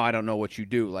 And now I don't know what you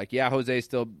do. Like, yeah, Jose's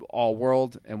still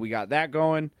all-world, and we got that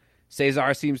going.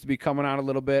 Cesar seems to be coming on a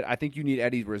little bit. I think you need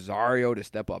Eddie Rosario to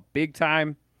step up big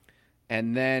time.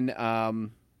 And then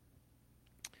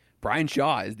Brian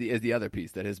Shaw is the other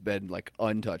piece that has been, like,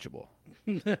 untouchable.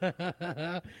 Do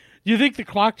you think the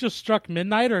clock just struck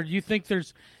midnight, or do you think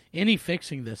there's any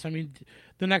fixing this? I mean,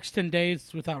 the next 10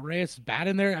 days without Reyes is bad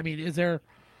in there. I mean, is there,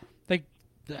 like,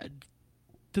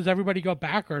 does everybody go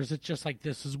back, or is it just like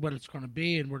this is what it's going to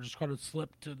be, and we're just going to slip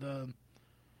to the?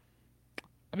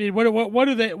 I mean, what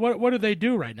do they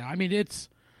do right now? I mean, it's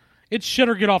shit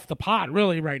or get off the pot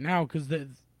really right now, because they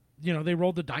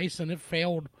rolled the dice and it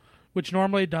failed, which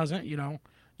normally it doesn't. You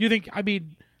think? I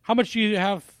mean, how much do you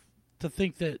have to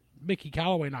think that Mickey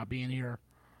Callaway not being here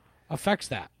affects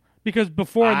that? Because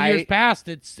before in the years past,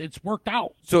 it's worked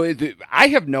out. So I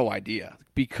have no idea,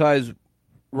 because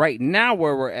right now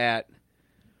where we're at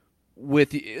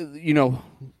with,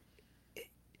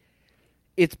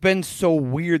 it's been so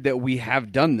weird that we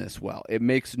have done this well. It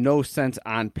makes no sense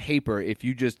on paper if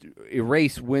you just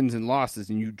erase wins and losses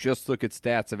and you just look at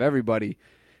stats of everybody.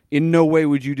 In no way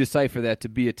would you decipher that to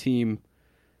be a team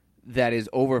that is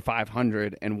over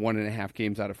 500 and 1.5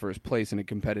 games out of first place in a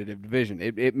competitive division.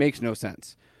 It makes no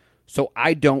sense. So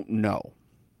I don't know.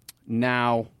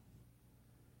 Now,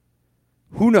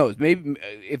 who knows? Maybe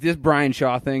if this Brian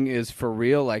Shaw thing is for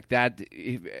real, like that,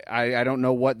 I don't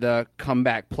know what the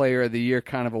comeback player of the year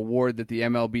kind of award that the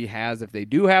MLB has, if they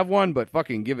do have one, but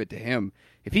fucking give it to him.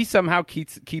 If he somehow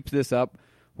keeps this up,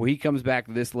 where he comes back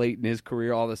this late in his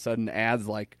career, all of a sudden adds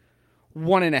like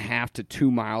 1.5 to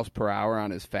 2 miles per hour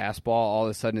on his fastball, all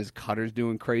of a sudden his cutter's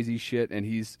doing crazy shit, and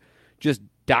he's just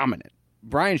dominant.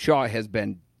 Brian Shaw has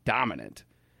been dominant.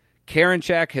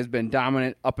 Karinchak has been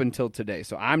dominant up until today.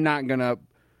 So I'm not going to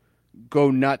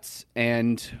go nuts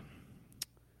and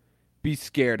be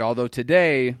scared. Although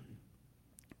today,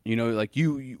 like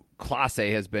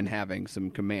Clase has been having some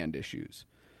command issues.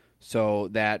 So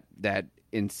that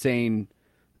insane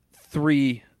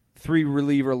three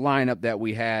reliever lineup that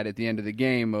we had at the end of the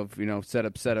game of,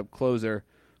 setup, closer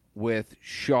with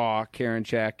Shaw,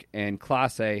 Karinchak, and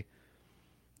Clase,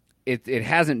 it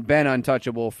hasn't been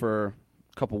untouchable for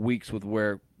couple weeks with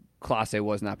where Clase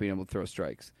was not being able to throw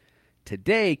strikes.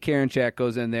 Today, Karinchak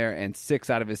goes in there, and 6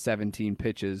 out of his 17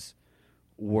 pitches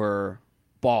were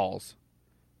balls.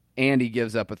 And he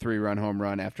gives up a 3-run home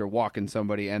run after walking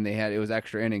somebody, and it was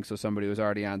extra innings, so somebody was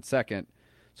already on second.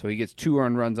 So he gets 2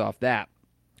 earned runs off that.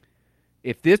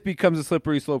 If this becomes a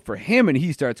slippery slope for him and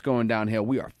he starts going downhill,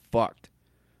 we are fucked.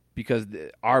 Because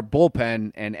our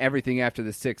bullpen and everything after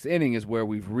the 6th inning is where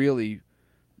we've really,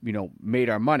 made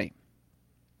our money.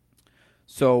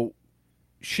 So,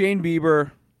 Shane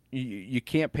Bieber, you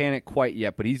can't panic quite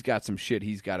yet, but he's got some shit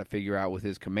he's got to figure out with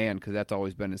his command, because that's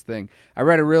always been his thing. I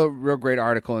read a real great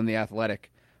article in The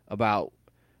Athletic about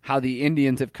how the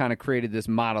Indians have kind of created this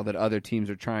model that other teams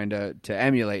are trying to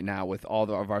emulate now with all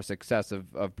of our success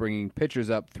of bringing pitchers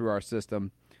up through our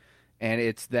system. And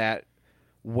it's that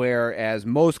whereas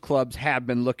most clubs have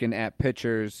been looking at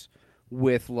pitchers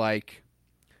with like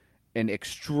an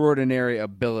extraordinary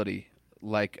ability,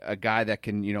 like a guy that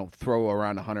can, throw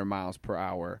around 100 miles per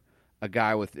hour, a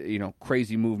guy with,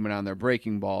 crazy movement on their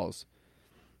breaking balls.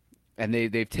 And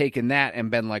they've taken that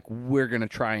and been like, we're going to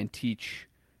try and teach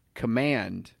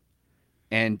command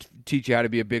and teach you how to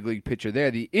be a big league pitcher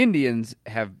there. The Indians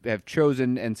have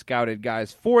chosen and scouted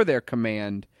guys for their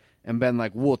command and been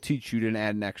like, we'll teach you to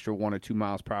add an extra 1 or 2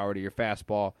 miles per hour to your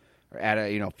fastball, or add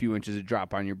a few inches of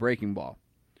drop on your breaking ball.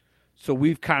 So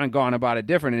we've kind of gone about it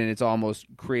different, and it's almost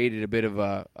created a bit of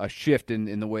a shift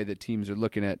in the way that teams are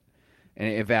looking at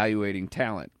and evaluating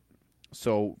talent.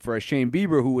 So for a Shane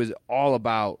Bieber, who was all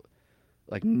about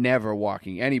like never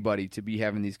walking anybody, to be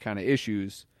having these kind of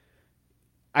issues,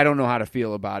 I don't know how to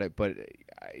feel about it, but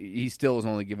he still is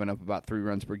only giving up about 3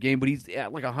 runs per game, but he's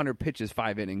at like 100 pitches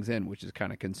 5 innings in, which is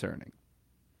kind of concerning.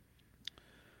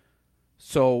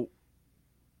 So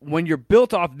when you're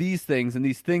built off these things, and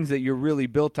these things that you're really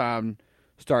built on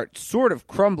start sort of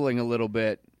crumbling a little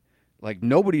bit, like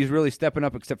nobody's really stepping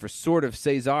up except for sort of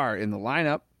Cesar in the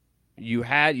lineup.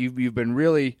 You've been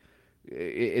really,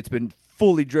 it's been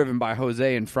fully driven by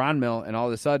Jose and Franmil, and all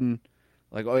of a sudden,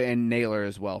 and Naylor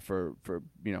as well for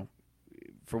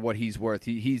what he's worth.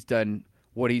 He's done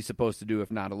what he's supposed to do,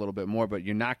 if not a little bit more, but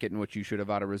you're not getting what you should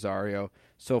have out of Rosario.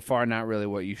 So far, not really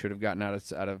what you should have gotten out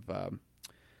of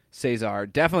Cesar.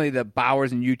 Definitely the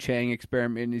Bowers and Yu Chang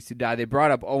experiment needs to die. They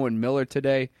brought up Owen Miller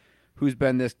today, who's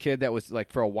been this kid that was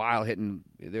like for a while hitting.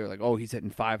 They were like, oh, he's hitting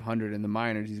 500 in the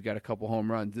minors. He's got a couple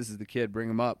home runs. This is the kid. Bring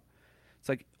him up. It's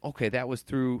like, okay, that was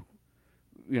through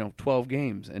 12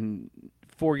 games, and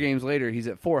 4 games later he's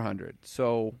at 400.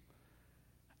 So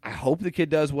I hope the kid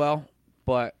does well,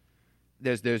 but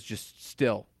there's just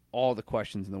still all the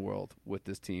questions in the world with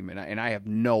this team, and I have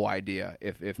no idea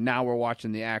if now we're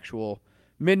watching the actual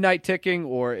midnight ticking,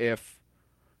 or if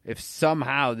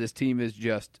somehow this team is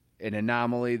just an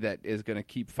anomaly that is going to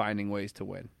keep finding ways to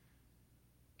win.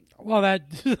 Well,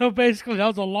 basically that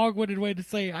was a long-winded way to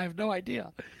say I have no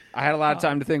idea. I had a lot of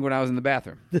time to think when I was in the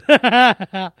bathroom.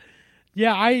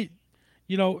 Yeah,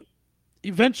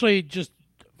 eventually just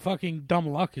fucking dumb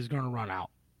luck is going to run out.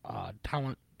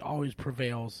 Talent always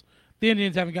prevails. The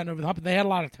Indians haven't gotten over the hump, but they had a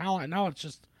lot of talent. Now it's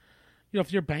just,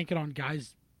 if you're banking on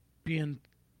guys being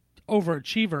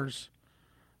overachievers,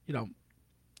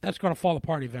 that's going to fall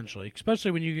apart eventually,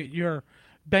 especially when you're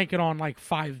banking on like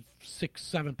 5, 6,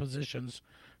 7 positions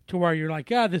to where you're like,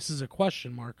 this is a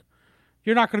question mark.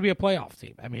 You're not going to be a playoff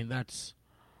team. I mean, that's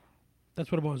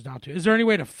what it boils down to. Is there any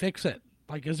way to fix it?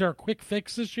 Like, is there a quick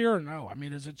fix this year or no? I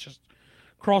mean, is it just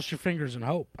cross your fingers and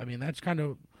hope? I mean, that's kind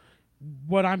of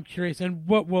what I'm curious. And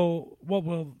what will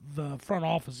the front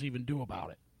office even do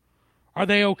about it? Are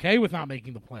they okay with not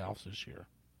making the playoffs this year?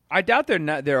 I doubt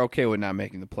they're okay with not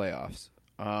making the playoffs.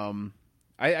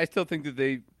 I still think that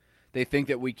they think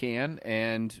that we can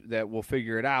and that we'll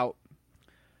figure it out.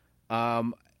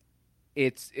 As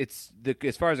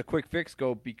far as a quick fix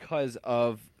go, because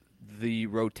of the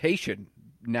rotation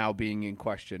now being in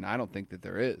question, I don't think that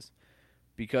there is.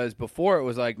 Because before it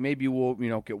was like maybe we'll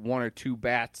get 1 or 2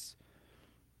 bats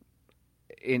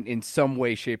in some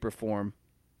way, shape, or form.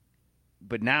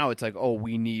 But now it's like, oh,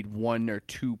 we need 1 or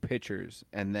 2 pitchers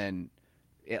and then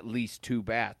at least 2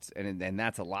 bats, and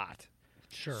that's a lot.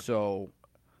 Sure. So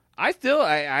I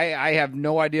have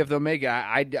no idea if they'll make it.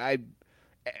 I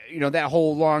that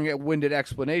whole long-winded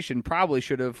explanation probably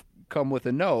should have come with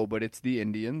a no, but it's the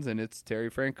Indians and it's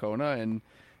Terry Francona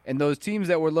and those teams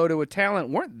that were loaded with talent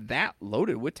weren't that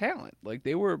loaded with talent. Like,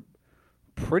 they were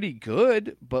pretty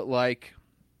good, but like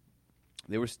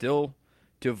they were still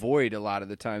devoid a lot of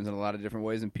the times in a lot of different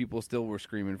ways, and people still were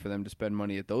screaming for them to spend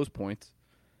money at those points.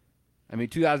 I mean,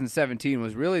 2017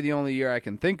 was really the only year I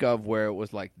can think of where it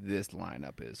was like, this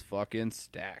lineup is fucking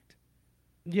stacked.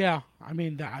 Yeah, I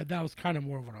mean, that was kind of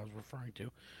more of what I was referring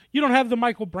to. You don't have the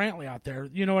Michael Brantley out there.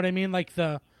 You know what I mean? Like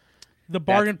the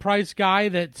bargain price guy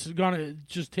that's going to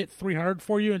just hit 300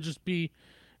 for you and just be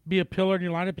a pillar in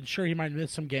your lineup. And sure, he might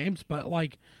miss some games, but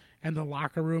and the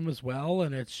locker room as well.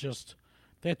 And it's just,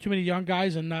 they have too many young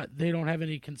guys and they don't have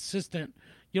any consistent.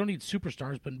 You don't need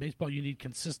superstars, but in baseball, you need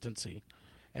consistency.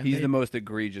 And he's the most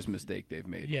egregious mistake they've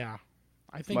made. Yeah,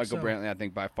 I think Michael Brantley, I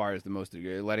think by far is the most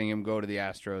egregious. Letting him go to the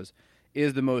Astros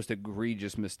is the most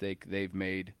egregious mistake they've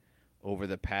made over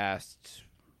the past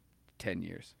 10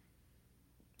 years.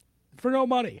 For no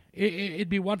money. It'd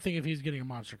be one thing if he's getting a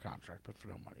monster contract, but for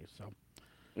no money. So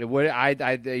it would.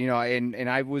 And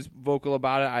I was vocal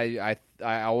about it.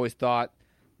 I always thought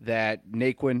that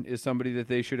Naquin is somebody that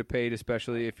they should have paid,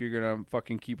 especially if you're gonna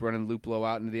fucking keep running Luplow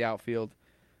out into the outfield.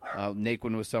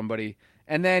 Naquin was somebody.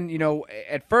 And then,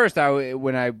 at first,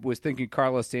 when I was thinking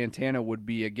Carlos Santana would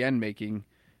be again making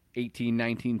 $18,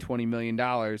 $19, $20 million,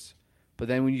 but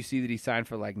then when you see that he signed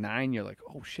for like 9, you're like,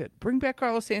 oh shit, bring back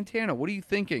Carlos Santana. What are you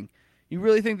thinking? You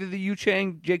really think that the Yu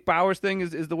Chang, Jake Bauers thing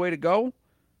is the way to go?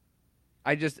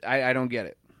 I don't get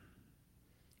it.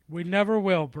 We never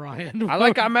will, Brian. I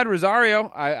like Ahmed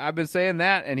Rosario. I've been saying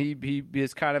that, and he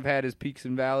has kind of had his peaks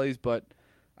and valleys, but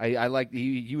I like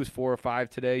he was 4 or 5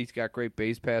 today. He's got great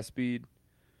base pass speed.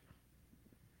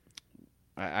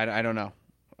 I don't know.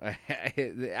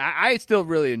 I still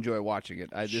really enjoy watching it.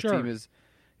 This team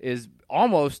is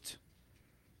almost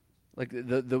like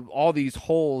the all these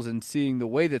holes, and seeing the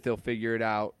way that they'll figure it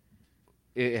out.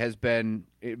 It has been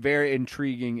very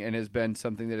intriguing and has been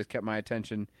something that has kept my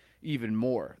attention even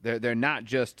more. They're not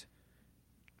just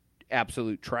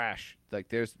absolute trash. Like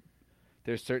there's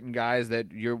certain guys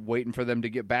that you're waiting for them to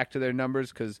get back to their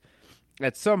numbers, because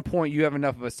at some point you have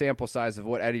enough of a sample size of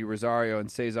what Eddie Rosario and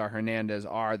Cesar Hernandez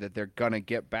are that they're going to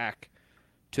get back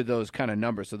to those kind of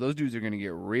numbers. So those dudes are going to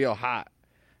get real hot.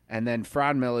 And then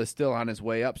Franmil is still on his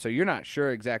way up, so you're not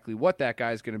sure exactly what that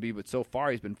guy's going to be, but so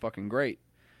far he's been fucking great.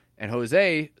 And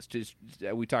Jose,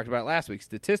 we talked about it last week,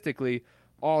 statistically,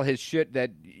 all his shit that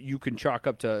you can chalk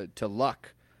up to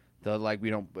luck,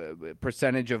 the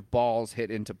percentage of balls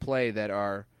hit into play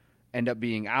that end up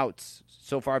being outs,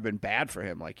 so far have been bad for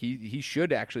him. Like he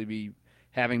should actually be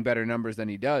having better numbers than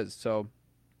he does. So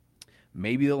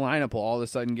maybe the lineup will all of a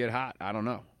sudden get hot. I don't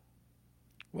know.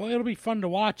 Well, it'll be fun to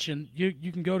watch, and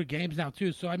you can go to games now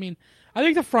too. So I mean, I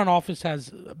think the front office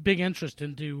has a big interest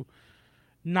into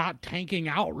not tanking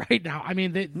out right now. I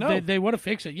mean, they want to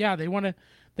fix it. Yeah, they want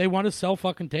to sell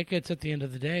fucking tickets at the end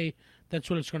of the day. That's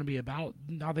what it's going to be about.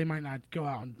 Now they might not go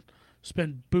out and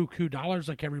spend buku dollars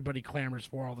like everybody clamors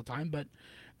for all the time, but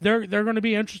they're going to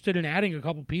be interested in adding a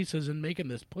couple pieces and making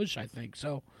this push, I think.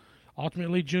 So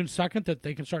ultimately, June 2nd, that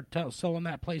they can start selling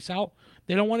that place out.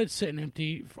 They don't want it sitting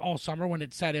empty all summer when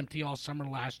it sat empty all summer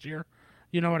last year.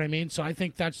 You know what I mean? So I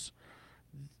think that's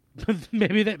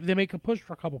maybe they make a push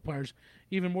for a couple players,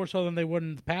 even more so than they would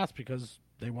in the past because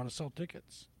they want to sell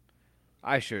tickets.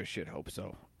 I sure should hope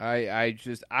so. I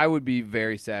would be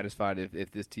very satisfied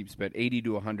if this team spent $80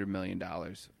 to $100 million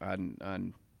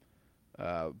on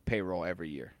payroll every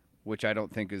year, which I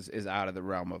don't think is out of the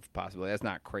realm of possibility. That's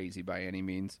not crazy by any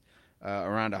means.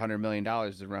 Around $100 million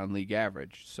is around league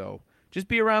average. So just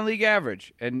be around league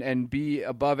average and be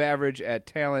above average at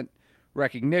talent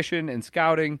recognition and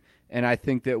scouting. And I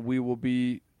think that we will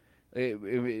be.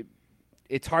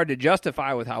 It's hard to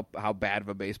justify with how bad of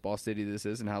a baseball city this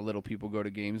is and how little people go to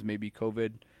games. Maybe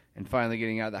COVID and finally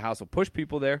getting out of the house will push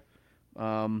people there.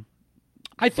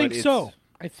 I think so.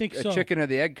 A chicken or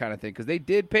the egg kind of thing, because they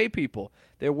did pay people.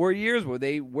 There were years where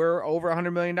they were over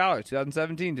 $100 million.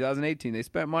 2017, 2018, they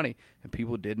spent money, and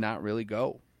people did not really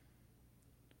go.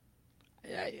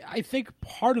 I think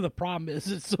part of the problem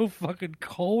is it's so fucking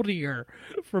cold here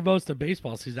for most of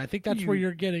baseball season. I think that's where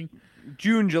you're getting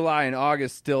June, July, and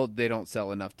August. Still, they don't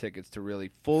sell enough tickets to really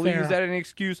fully use that as an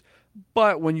excuse.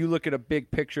 But when you look at a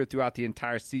big picture throughout the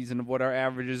entire season of what our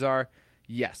averages are,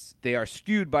 yes, they are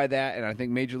skewed by that. And I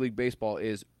think Major League Baseball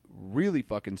is really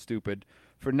fucking stupid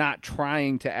for not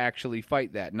trying to actually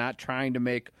fight that, not trying to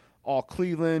make all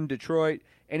Cleveland, Detroit,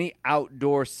 any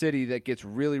outdoor city that gets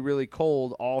really, really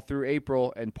cold all through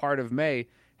April and part of May,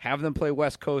 have them play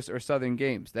West Coast or Southern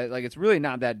games. It's really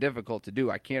not that difficult to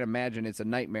do. I can't imagine it's a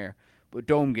nightmare. But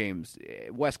dome games,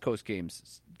 West Coast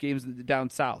games, games down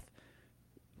south.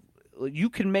 You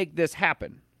can make this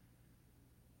happen.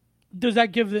 Does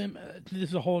that give them this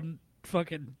is a whole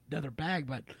fucking other bag,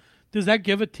 but does that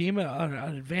give a team an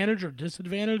advantage or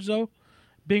disadvantage, though,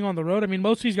 being on the road? I mean,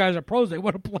 most of these guys are pros. They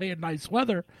want to play in nice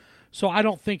weather. So I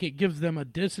don't think it gives them a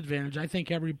disadvantage. I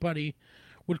think everybody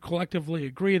would collectively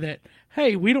agree that,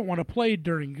 hey, we don't want to play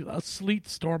during a sleet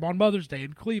storm on Mother's Day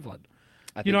in Cleveland.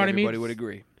 I think everybody would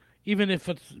agree. Even if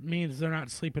it means they're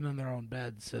not sleeping in their own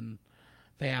beds and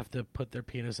they have to put their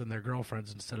penis in their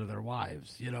girlfriends instead of their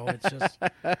wives. You know, it's just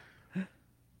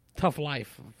tough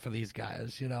life for these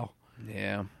guys, you know.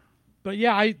 Yeah. But,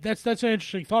 yeah, that's an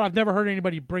interesting thought. I've never heard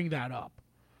anybody bring that up,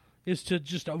 is to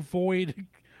just avoid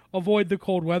the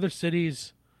cold weather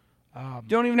cities.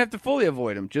 Don't even have to fully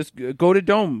avoid them. Just go to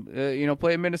dome.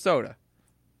 Play in Minnesota.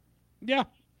 Yeah,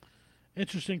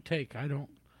 interesting take. I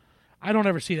don't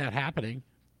ever see that happening.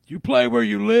 You play where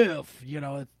you live. You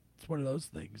know, it's one of those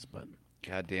things. But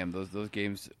goddamn, those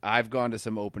games. I've gone to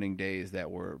some opening days that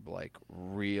were like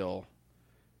real.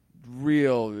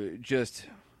 Just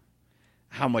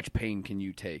how much pain can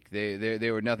you take?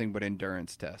 They were nothing but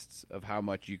endurance tests of how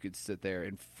much you could sit there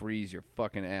and freeze your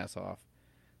fucking ass off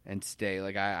and stay.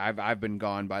 Like I've been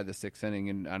gone by the sixth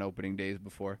inning on opening days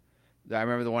before. I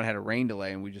remember the one had a rain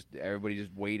delay and everybody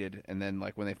just waited, and then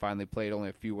like when they finally played, only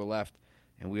a few were left,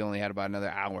 and we only had about another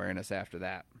hour in us after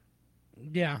that.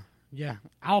 Yeah.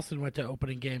 Allison went to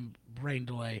opening game rain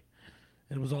delay.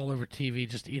 It was all over TV,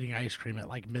 just eating ice cream at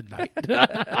like midnight.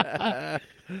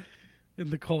 In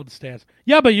the cold stands.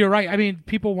 Yeah, but you're right. I mean,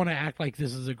 people want to act like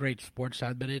this is a great sports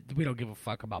side, but we don't give a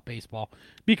fuck about baseball.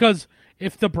 Because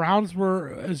if the Browns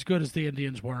were as good as the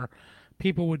Indians were,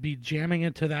 people would be jamming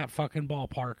into that fucking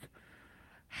ballpark.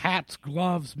 Hats,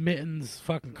 gloves, mittens,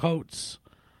 fucking coats.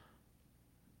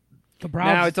 The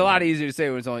Browns. Now, it's a lot easier to say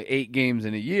when it's only 8 games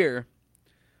in a year.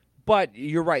 But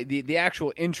you're right. The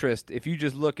actual interest, if you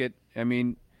just look at, I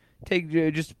mean, take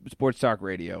just sports talk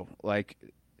radio, like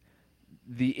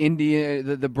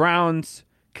the Browns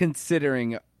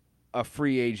considering a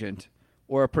free agent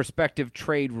or a prospective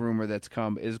trade rumor that's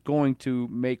come is going to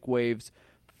make waves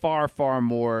far, far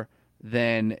more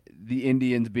than the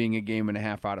Indians being a game and a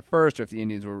half out of first, or if the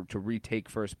Indians were to retake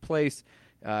first place.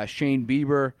 Shane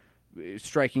Bieber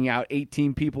striking out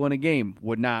 18 people in a game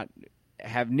would not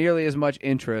have nearly as much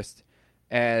interest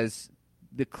as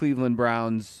the Cleveland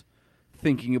Browns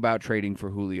thinking about trading for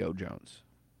Julio Jones.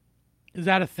 Is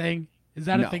that a thing? Is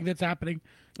that a thing that's happening?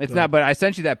 It's not, but I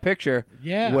sent you that picture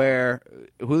where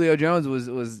Julio Jones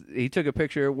was he took a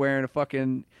picture wearing a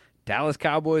fucking Dallas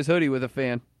Cowboys hoodie with a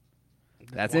fan.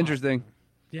 That's interesting.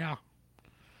 Yeah.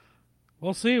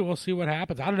 We'll see. We'll see what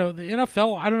happens. I don't know. The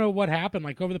NFL, I don't know what happened.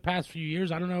 Like over the past few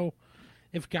years, I don't know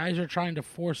if guys are trying to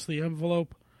force the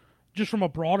envelope just from a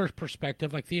broader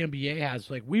perspective, like the NBA has.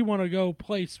 Like, we want to go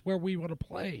place where we want to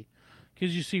play.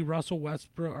 Because you see Russell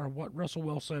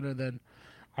Wilson, and then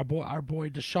our boy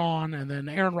Deshaun, and then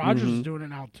Aaron Rodgers is doing it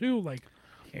now too. Like,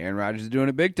 Aaron Rodgers is doing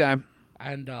it big time.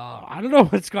 And I don't know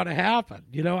what's going to happen.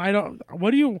 You know,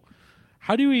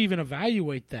 how do you even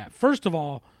evaluate that? First of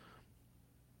all,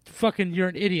 fucking, you're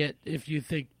an idiot if you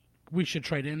think we should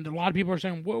trade it. And a lot of people are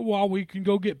saying, well, we can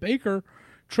go get Baker,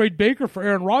 trade Baker for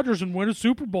Aaron Rodgers and win a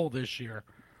Super Bowl this year.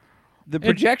 The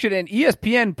projection, and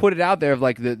ESPN put it out there of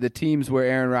like the teams where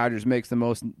Aaron Rodgers makes the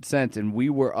most sense, and we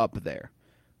were up there.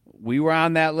 We were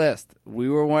on that list. We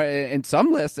were one, and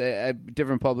some lists at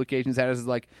different publications had us as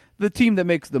like the team that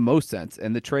makes the most sense.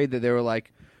 And the trade that they were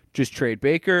like, just trade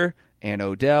Baker and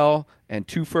Odell and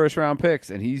 2 first-round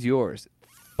picks, and he's yours.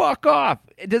 Fuck off.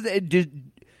 Does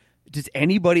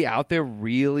anybody out there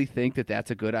really think that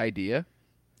that's a good idea?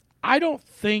 I don't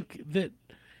think that,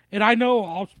 and I know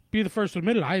I'll be the first to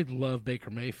admit it, I love Baker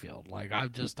Mayfield. Like,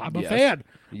 I'm a fan.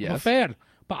 Yes. I'm a fan.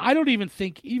 But I don't even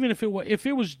think, even if it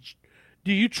was,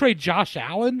 do you trade Josh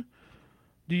Allen?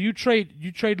 Do you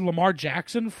trade Lamar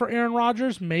Jackson for Aaron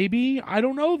Rodgers? Maybe. I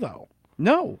don't know, though.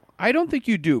 No, I don't think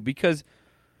you do, because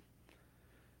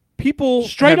people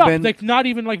straight up, been, like, not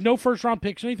even like no first round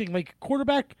picks or anything. Like,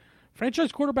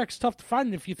 franchise quarterback's tough to find.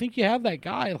 And if you think you have that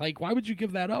guy, like, why would you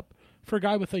give that up for a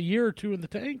guy with a year or two in the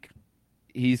tank?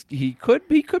 He could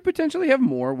potentially have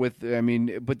more with, I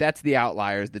mean, but that's the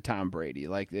outliers, the Tom Brady.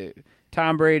 Like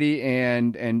Tom Brady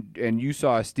and you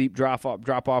saw a steep drop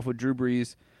off with Drew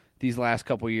Brees these last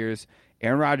couple years.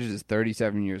 Aaron Rodgers is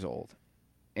 37 years old.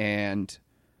 And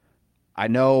I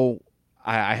know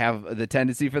I have the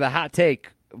tendency for the hot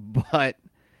take, but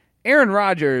Aaron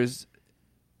Rodgers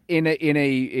in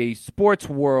a sports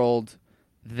world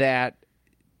that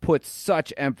puts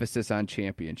such emphasis on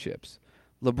championships.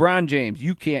 LeBron James,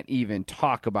 you can't even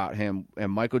talk about him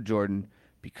and Michael Jordan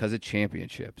because of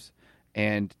championships.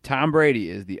 And Tom Brady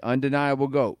is the undeniable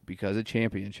GOAT because of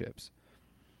championships.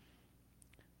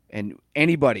 And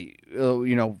anybody,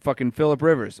 fucking Phillip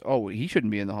Rivers, he shouldn't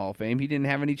be in the Hall of Fame. He didn't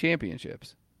have any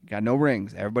championships. Got no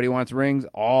rings. Everybody wants rings.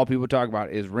 All people talk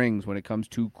about is rings when it comes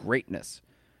to greatness.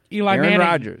 Aaron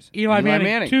Rodgers. Eli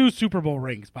Manning. 2 Super Bowl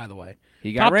rings, by the way.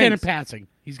 He got Top rings. 10 in passing.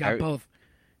 He's got both.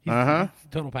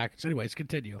 Total package. Anyways,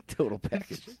 continue. Total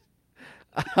package.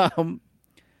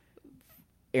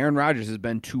 Aaron Rodgers has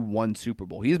been to 1 Super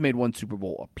Bowl. He has made 1 Super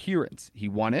Bowl appearance. He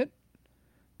won it,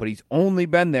 but he's only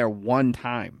been there 1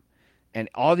 time. And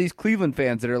all these Cleveland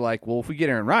fans that are like, well, if we get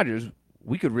Aaron Rodgers,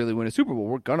 we could really win a Super Bowl.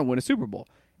 We're going to win a Super Bowl.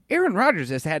 Aaron Rodgers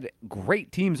has had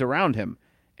great teams around him,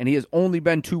 and he has only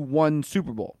been to 1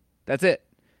 Super Bowl. That's it.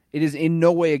 It is in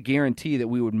no way a guarantee that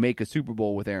we would make a Super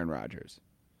Bowl with Aaron Rodgers.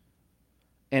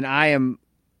 And I am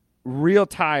real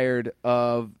tired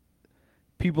of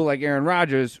people like Aaron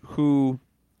Rodgers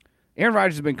Aaron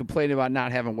Rodgers has been complaining about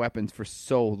not having weapons for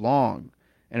so long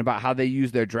and about how they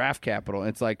use their draft capital. And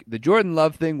it's like the Jordan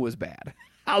Love thing was bad.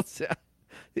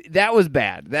 That was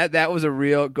bad. That was a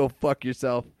real go fuck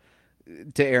yourself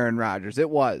to Aaron Rodgers. It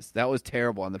was. That was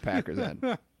terrible on the Packers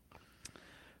end.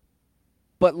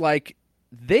 But, like,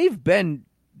 they've been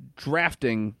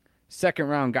drafting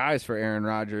second-round guys for Aaron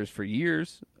Rodgers for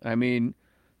years. I mean,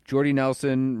 Jordy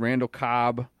Nelson, Randall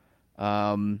Cobb,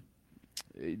 Devontae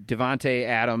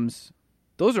Adams.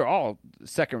 Those are all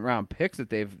second-round picks that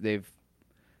they've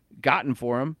gotten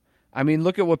for him. I mean,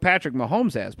 look at what Patrick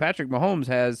Mahomes has. Patrick Mahomes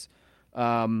has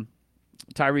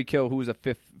Tyreek Hill, who was a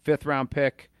fifth-round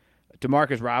pick.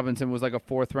 Demarcus Robinson was like a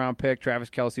 4th-round pick. Travis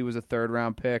Kelce was a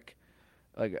 3rd-round pick.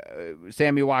 Like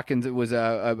Sammy Watkins was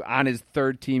on his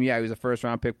 3rd team. Yeah, he was a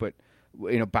 1st-round pick, but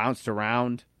bounced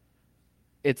around.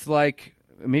 It's like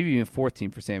maybe even 4th team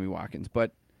for Sammy Watkins,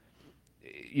 but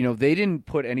they didn't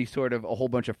put any sort of a whole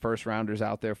bunch of 1st-rounders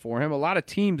out there for him. A lot of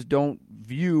teams don't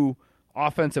view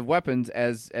offensive weapons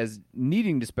as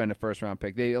needing to spend a 1st-round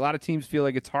pick. A lot of teams feel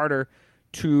like it's harder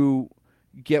to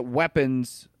get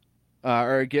weapons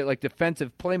or get like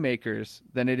defensive playmakers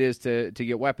than it is to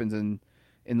get weapons in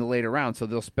the later rounds, so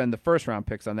they'll spend the 1st-round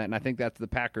picks on that, and I think that's the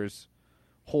Packers'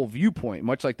 whole viewpoint,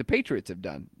 much like the Patriots have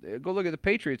done. Go look at the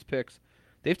Patriots picks.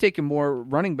 They've taken more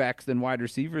running backs than wide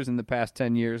receivers in the past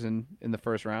 10 years in the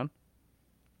 1st round.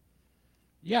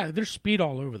 Yeah, there's speed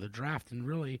all over the draft, and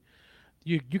really,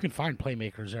 you can find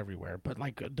playmakers everywhere, but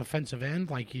like a defensive end,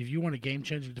 like if you want a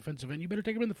game-changing defensive end, you better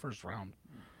take him in the 1st round.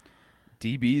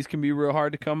 DBs can be real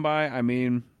hard to come by. I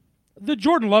mean, the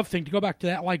Jordan Love thing, to go back to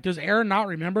that, like, does Aaron not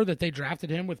remember that they drafted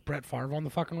him with Brett Favre on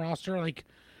the fucking roster? Like,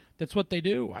 that's what they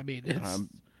do. I mean, it's...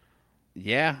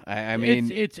 Yeah, I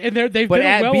mean, it's and they've but been a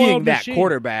at well-oiled being that machine.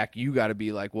 quarterback, you got to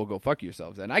be like, well, go fuck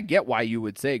yourselves. And I get why you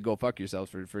would say go fuck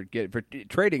yourselves for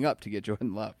trading up to get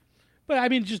Jordan Love. But I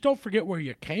mean, just don't forget where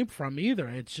you came from either.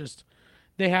 It's just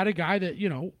they had a guy that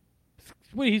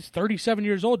he's 37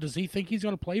 years old. Does he think he's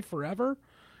going to play forever?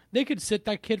 They could sit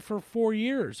that kid for 4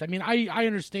 years. I mean, I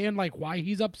understand like why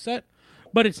he's upset,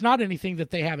 but it's not anything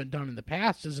that they haven't done in the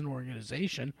past as an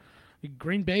organization.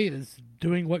 Green Bay is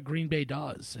doing what Green Bay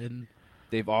does, and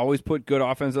They've always put good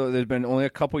offensive. There's been only a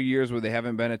couple years where they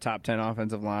haven't been a top 10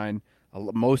 offensive line.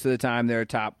 Most of the time, they're a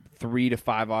top 3 to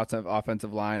 5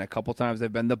 offensive line. A couple times,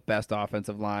 they've been the best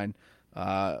offensive line.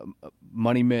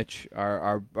 Money Mitch,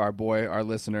 our boy, our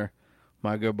listener,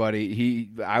 my good buddy,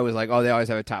 I was like, oh, they always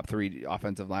have a top 3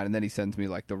 offensive line, and then he sends me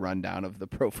like the rundown of the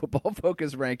Pro Football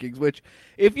Focus rankings. Which,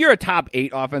 if you're a top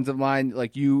 8 offensive line,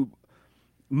 like you.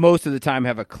 Most of the time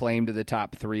have a claim to the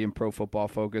top 3 in Pro Football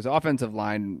Focus. Offensive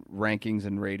line rankings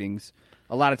and ratings.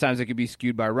 A lot of times it could be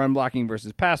skewed by run blocking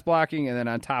versus pass blocking, and then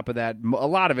on top of that, a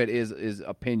lot of it is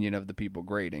opinion of the people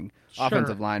grading. Sure.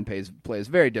 Offensive line plays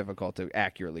very difficult to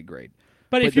accurately grade.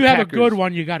 But if the you have Packers- a good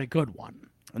one, you got a good one.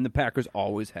 And the Packers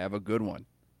always have a good one.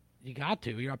 You got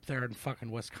to. You're up there in fucking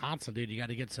Wisconsin, dude. You got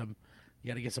to get some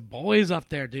boys up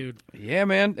there, dude. Yeah,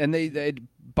 man. And they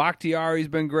Bakhtiari's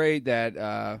been great.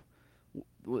 That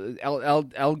Elgton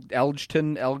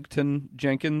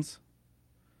Jenkins.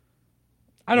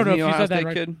 I don't know Isn't he if you Ohio said that State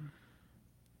right. kid?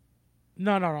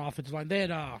 No, offensive line. They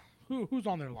had who's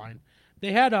on their line?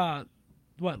 They had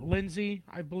Lindsey,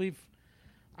 I believe.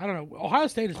 I don't know. Ohio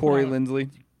State is Corey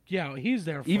Lindsley. Yeah, he's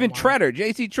there. For Even a while. Treader,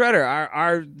 J.C. Treader,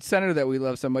 our senator that we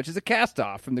love so much, is a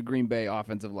cast-off from the Green Bay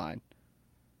offensive line.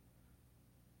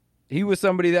 He was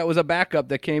somebody that was a backup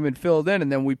that came and filled in,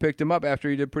 and then we picked him up after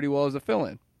he did pretty well as a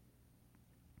fill-in.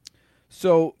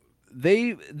 So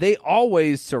they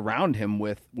always surround him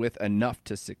with enough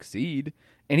to succeed,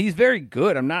 and he's very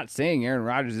good. I'm not saying Aaron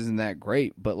Rodgers isn't that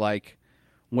great, but like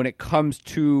when it comes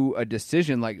to a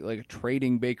decision like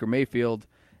trading Baker Mayfield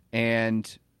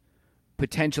and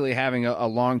potentially having a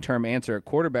long-term answer at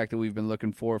quarterback that we've been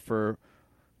looking for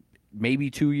maybe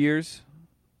 2 years,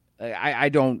 I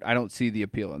don't see the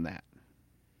appeal in that.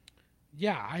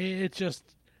 Yeah, it's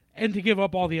just and to give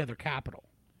up all the other capital.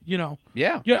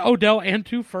 Yeah. Odell and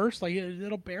 2 first, like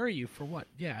it'll bury you for what?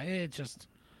 Yeah, it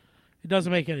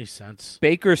doesn't make any sense.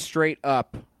 Baker straight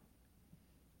up,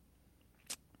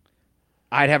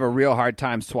 I'd have a real hard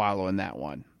time swallowing that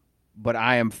one. But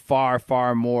I am far,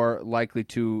 far more likely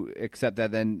to accept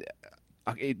that than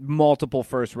multiple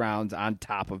first rounds on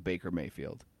top of Baker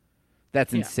Mayfield.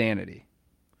 That's insanity.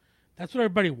 That's what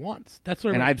everybody wants.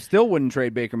 And I still wouldn't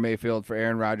trade Baker Mayfield for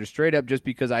Aaron Rodgers straight up just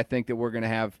because I think that we're going to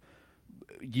have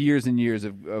years and years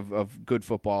of good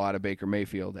football out of Baker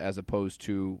Mayfield as opposed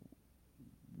to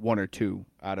 1 or 2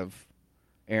 out of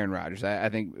Aaron Rodgers. I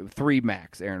think 3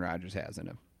 max Aaron Rodgers has in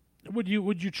him. Would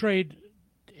you trade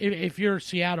if you're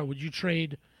Seattle? Would you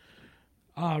trade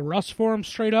Russ for him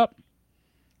straight up?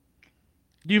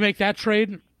 Do you make that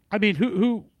trade? I mean,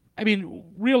 who? I mean,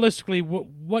 realistically,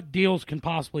 what deals can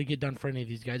possibly get done for any of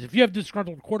these guys? If you have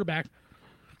disgruntled quarterback,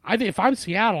 I think if I'm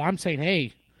Seattle, I'm saying,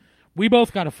 hey, we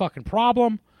both got a fucking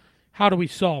problem. How do we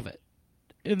solve it?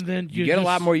 And then you get a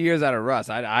lot more years out of Russ.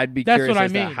 I'd be curious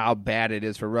as to how bad it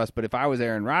is for Russ. But if I was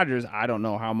Aaron Rodgers, I don't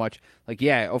know how much. Like,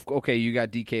 yeah, okay, you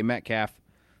got DK Metcalf,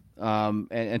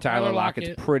 and Tyler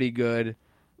Lockett's pretty good.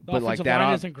 The but like offensive that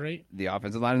line isn't great. The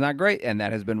offensive line is not great, and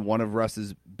that has been one of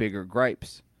Russ's bigger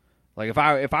gripes. Like if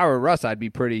I were Russ, I'd be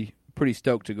pretty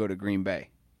stoked to go to Green Bay.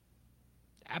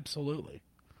 Absolutely,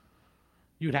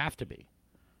 you'd have to be.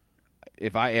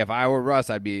 If I were Russ,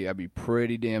 I'd be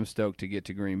pretty damn stoked to get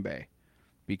to Green Bay,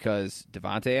 because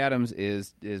Devontae Adams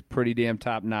is pretty damn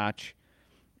top notch,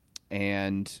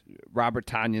 and Robert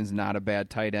Tonyan's not a bad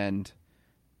tight end,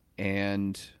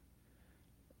 and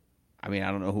I mean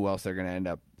I don't know who else they're going to end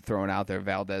up throwing out there.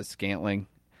 Valdez-Scantling.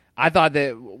 I thought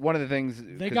that one of the things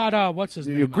they got what's his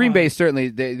name? Green Bay certainly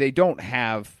they don't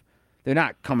have. They're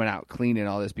not coming out clean in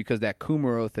all this because that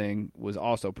Kumaro thing was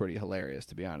also pretty hilarious,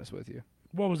 to be honest with you.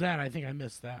 What was that? I think I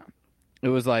missed that. It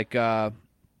was like Aaron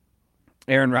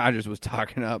Rodgers was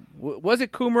talking up. Was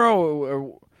it Kumaro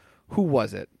or who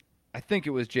was it? I think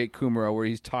it was Jake Kumaro, where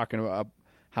he's talking about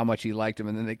how much he liked him,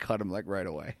 and then they cut him like right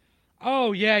away.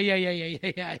 Oh yeah.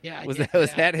 Was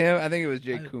that him? I think it was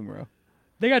Jake Kumaro.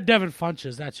 They got Devin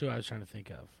Funches. That's who I was trying to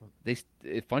think of.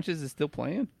 Funches is still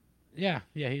playing. Yeah,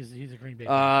 he's a Green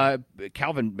Bay.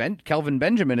 Kelvin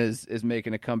Benjamin is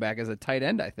making a comeback as a tight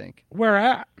end. I think. Where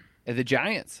at? At the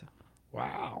Giants.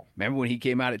 Wow. Remember when he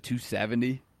came out at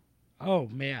 270? Oh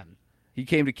man. He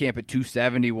came to camp at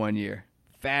 270 one year.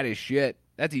 Fat as shit.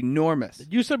 That's enormous.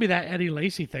 You sent me that Eddie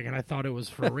Lacy thing, and I thought it was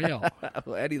for real.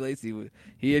 Well, Eddie Lacy,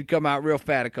 he had come out real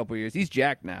fat a couple years. He's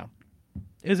jacked now.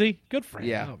 Is he? Good for him.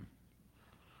 Yeah.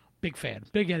 Big fan.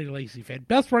 Big Eddie Lacy fan.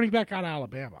 Best running back out of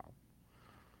Alabama.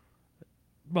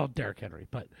 Well, Derrick Henry,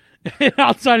 but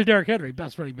outside of Derrick Henry,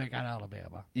 best running back out of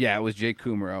Alabama. Yeah, it was Jake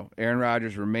Kummerow. Aaron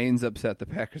Rodgers remains upset the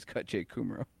Packers cut Jake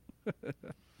Kummerow.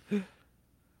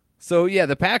 So, yeah,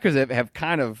 the Packers have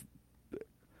kind of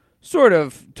sort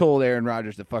of told Aaron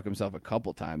Rodgers to fuck himself a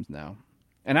couple times now.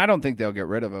 And I don't think they'll get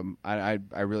rid of him. I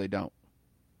really don't.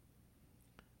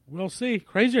 We'll see.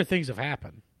 Crazier things have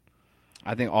happened.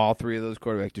 I think all three of those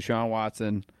quarterbacks, Deshaun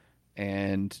Watson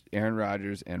and Aaron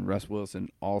Rodgers and Russ Wilson,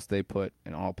 all stay put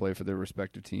and all play for their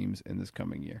respective teams in this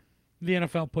coming year. The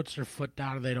NFL puts their foot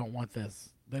down and they don't want this.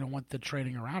 They don't want the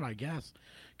trading around, I guess.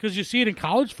 Because you see it in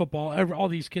college football, all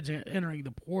these kids entering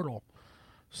the portal.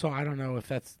 So I don't know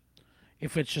if it's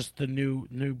just the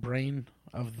new brain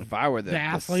of the If I were the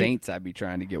athlete. Saints, I'd be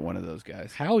trying to get one of those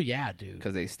guys. Hell yeah, dude.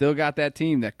 Because they still got that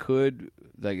team that could,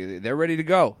 like, they're ready to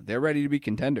go. They're ready to be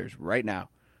contenders right now.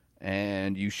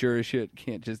 And you sure as shit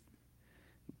can't just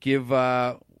give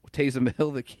Taysom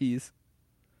Hill the keys.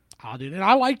 Oh, dude. And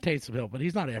I like Taysom Hill, but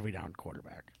he's not an every down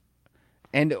quarterback.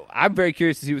 And I'm very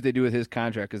curious to see what they do with his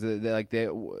contract because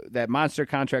that monster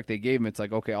contract they gave him, it's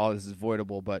like, okay, all this is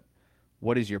voidable, but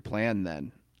what is your plan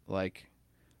then? Like,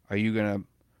 are you going to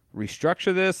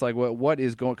restructure this? Like, what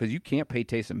is going? Because you can't pay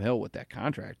Taysom Hill what that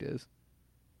contract is.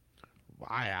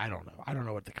 I don't know. I don't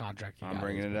know what the contract. I'm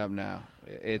bringing it up now.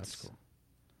 It's cool.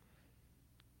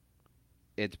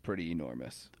 It's pretty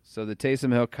enormous. So the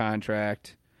Taysom Hill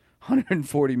contract,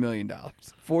 $140 million,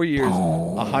 4 years,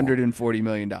 $140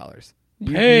 million.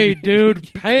 Paid,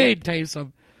 dude. Paid,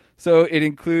 Taysom. So it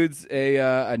includes a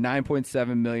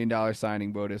 $9.7 million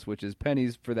signing bonus, which is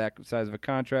pennies for that size of a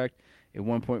contract, a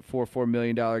 $1.44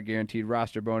 million guaranteed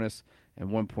roster bonus, and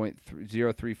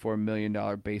 $1.034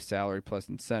 million base salary plus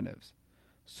incentives.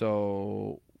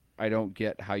 So I don't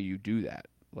get how you do that.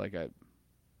 Like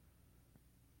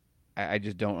I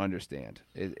just don't understand.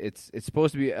 It's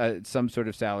supposed to be some sort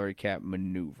of salary cap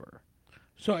maneuver.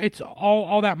 So it's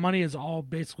all that money is all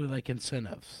basically like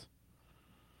incentives.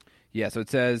 Yeah, so it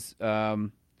says it's a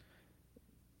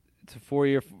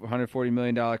 4-year, $140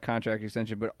 million contract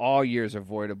extension, but all years are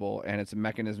voidable, and it's a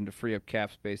mechanism to free up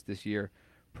cap space this year.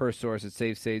 Per source, it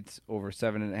saves Saints over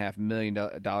 $7.5 million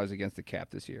against the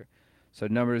cap this year. So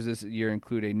numbers this year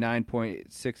include a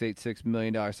 $9.686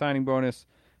 million signing bonus,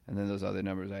 and then those other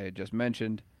numbers I had just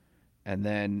mentioned. And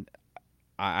then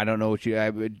I don't know what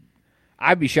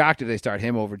I'd be shocked if they start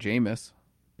him over Jameis,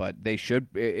 but they should.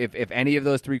 If any of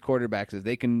those three quarterbacks, if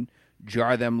they can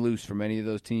jar them loose from any of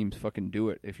those teams, fucking do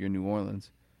it if you're New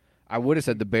Orleans. I would have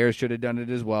said the Bears should have done it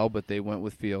as well, but they went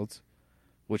with Fields,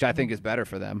 which I think is better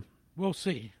for them. We'll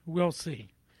see. We'll see.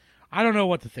 I don't know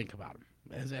what to think about him.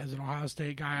 As an Ohio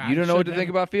State guy, You don't know what to think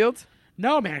about Fields?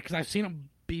 No, man, because I've seen him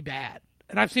be bad,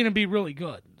 and I've seen him be really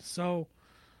good. So,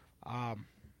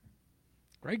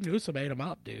 Greg Newsom ate him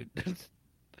up, dude.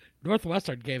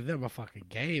 Northwestern gave them a fucking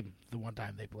game the one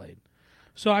time they played.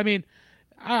 So, I mean,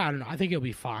 I don't know. I think he'll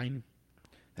be fine.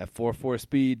 That 4.4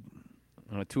 speed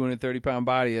on a 230-pound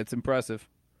body, that's impressive.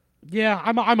 Yeah,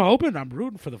 I'm hoping. I'm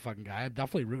rooting for the fucking guy. I'm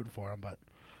definitely rooting for him, but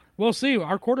we'll see.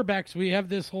 Our quarterbacks, we have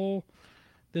this whole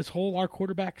our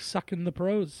quarterbacks suck in the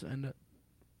pros, and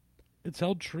it's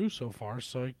held true so far.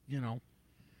 So, you know.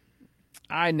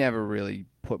 I never really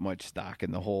put much stock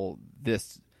in the whole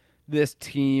this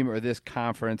team or this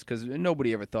conference because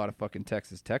nobody ever thought a fucking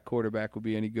Texas Tech quarterback would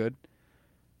be any good.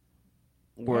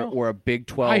 Or a Big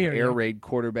 12 air raid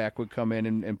quarterback would come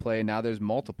in and play. Now there's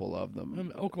multiple of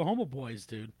them. Oklahoma boys,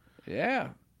 dude. Yeah.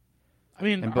 I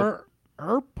mean,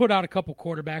 Herb put out a couple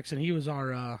quarterbacks, and he was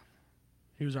our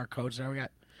coach. Now we got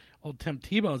old Tim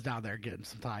Tebow's down there getting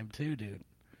some time too, dude.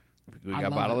 We got a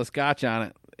bottle of scotch on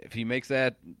it. If he makes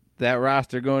that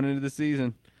roster going into the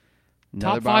season.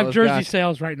 Top 5 jersey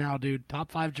sales right now, dude.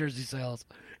 Top 5 jersey sales.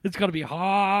 It's going to be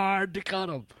hard to cut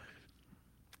him.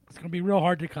 It's going to be real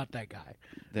hard to cut that guy.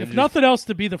 If nothing else,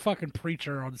 to be the fucking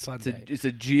preacher on Sunday. It's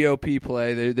a GOP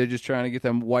play. They're just trying to get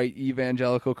them white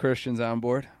evangelical Christians on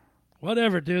board.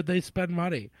 Whatever, dude. They spend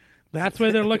money. That's the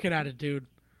way they're looking at it, dude.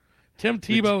 Tim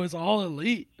Tebow is all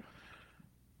elite.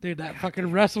 Dude, that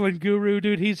fucking wrestling guru,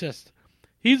 dude, he's a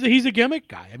gimmick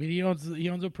guy. I mean, he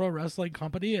owns a pro wrestling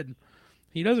company, and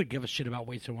he doesn't give a shit about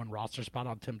wasting one roster spot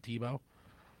on Tim Tebow.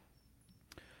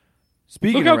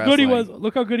 Look how good he was.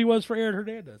 Look how good he was for Aaron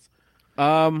Hernandez.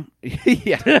 Yeah.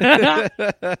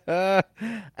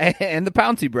 And the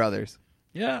Pouncey brothers.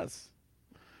 Yes.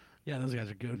 Yeah, those guys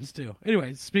are goons too.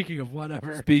 Anyway, speaking of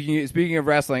whatever. Speaking of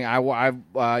wrestling, you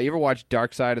ever watch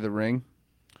Dark Side of the Ring?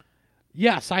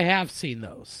 Yes, I have seen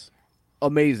those.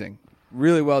 Amazing.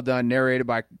 Really well done. Narrated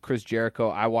by Chris Jericho.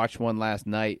 I watched one last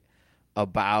night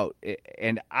about it,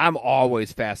 and I'm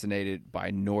always fascinated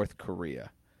by North Korea.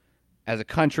 As a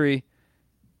country,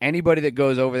 anybody that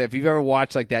goes over there, if you've ever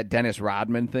watched like that Dennis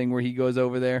Rodman thing where he goes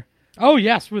over there. Oh,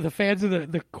 yes, where the fans of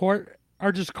the court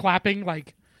are just clapping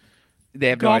like they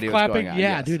have no golf idea what's clapping. going on.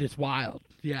 Yeah, yes. dude, it's wild.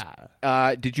 Yeah.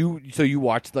 So you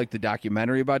watched like the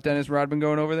documentary about Dennis Rodman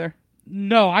going over there?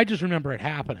 No, I just remember it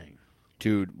happening.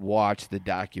 Dude, watch the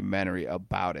documentary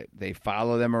about it. They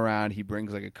follow them around. He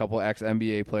brings like a couple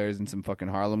ex-NBA players and some fucking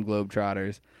Harlem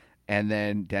Globetrotters. And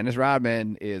then Dennis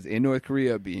Rodman is in North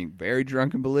Korea being very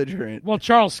drunk and belligerent. Well,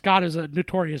 Charles Scott is a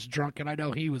notorious drunk, and I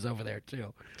know he was over there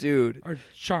too. Dude. Or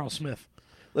Charles Smith.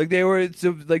 Like they were,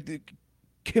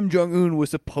 Kim Jong-un was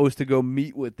supposed to go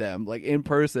meet with them, like in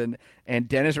person. And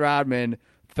Dennis Rodman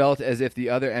felt as if the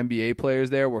other NBA players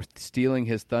there were stealing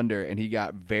his thunder, and he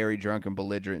got very drunk and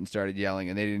belligerent and started yelling,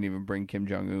 and they didn't even bring Kim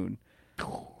Jong-un.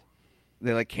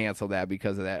 They like canceled that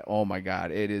because of that. Oh my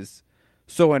God, it is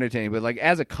so entertaining. But like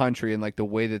as a country and like the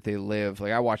way that they live,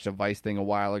 like I watched a Vice thing a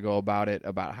while ago about it,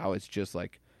 about how it's just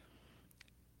like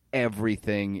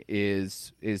everything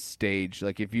is staged.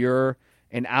 Like if you're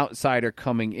an outsider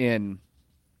coming in,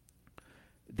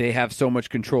 they have so much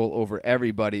control over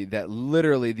everybody that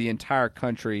literally the entire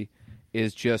country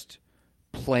is just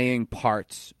playing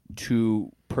parts to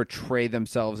portray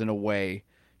themselves in a way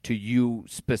to you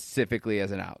specifically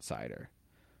as an outsider.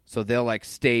 So they'll like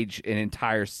stage an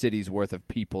entire city's worth of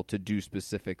people to do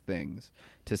specific things,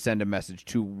 to send a message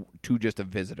to just a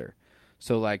visitor.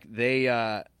 So like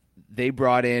they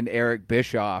brought in Eric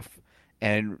Bischoff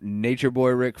and Nature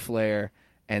Boy Ric Flair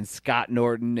and Scott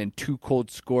Norton and Too Cold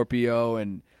Scorpio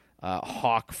and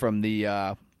Hawk from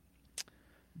the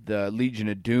Legion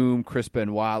of Doom, Chris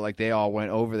Benoit, like they all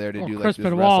went over there to do like Chris this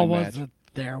Benoit wrestling wasn't match.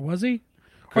 there, was he?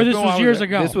 Chris Or this Benoit was years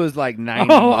ago? This was like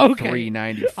 93, Oh, okay.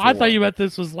 94. I thought you meant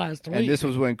this was last week. And this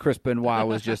was when Chris Benoit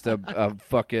was just a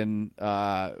fucking,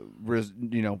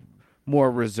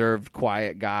 more reserved,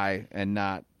 quiet guy and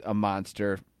not a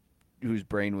monster whose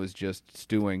brain was just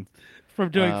stewing. From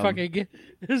doing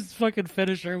his fucking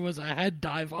finisher was a head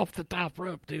dive off the top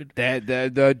rope, dude.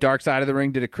 The Dark Side of the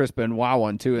Ring did a Chris Benoit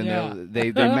one too, and Yeah.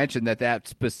 they mentioned that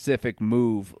specific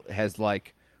move has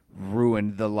like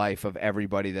ruined the life of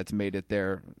everybody that's made it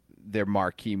their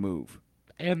marquee move.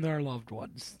 And their loved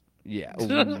ones. Yeah,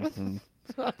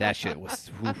 that shit was.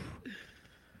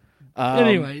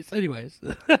 Anyways.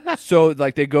 So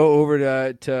like they go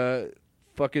over to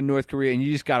fucking North Korea, and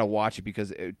you just gotta watch it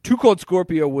because Too Cold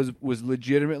Scorpio was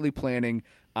legitimately planning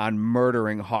on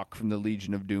murdering Hawk from the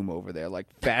Legion of Doom over there, like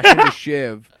fashioned a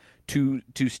shiv to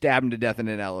stab him to death in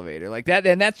an elevator, like that.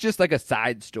 And that's just like a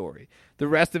side story. The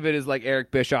rest of it is like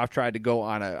Eric Bischoff tried to go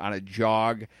on a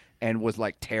jog and was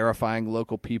like terrifying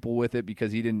local people with it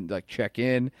because he didn't like check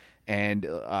in. And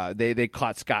they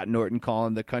caught Scott Norton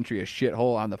calling the country a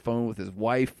shithole on the phone with his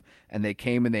wife, and they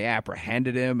came and they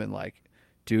apprehended him. And like,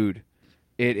 dude,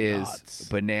 it is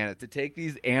bananas to take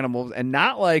these animals and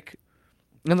not like,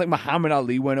 and like Muhammad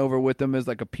Ali went over with them as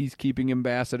like a peacekeeping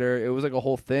ambassador. It was like a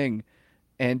whole thing.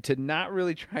 And to not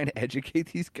really try to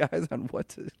educate these guys on what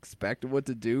to expect and what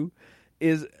to do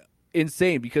is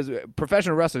insane, because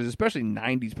professional wrestlers, especially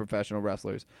 90s professional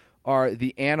wrestlers, are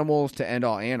the animals to end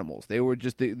all animals. They were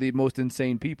just the most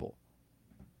insane people.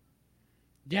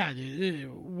 Yeah,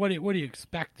 dude, what do you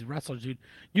expect, the wrestlers, dude?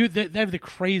 They have the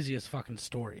craziest fucking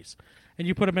stories, and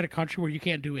you put them in a country where you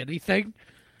can't do anything.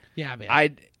 Yeah,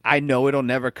 man. I know it'll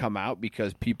never come out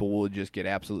because people will just get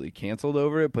absolutely canceled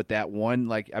over it. But that one,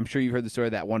 like, I'm sure you've heard the story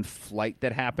of that one flight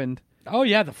that happened. Oh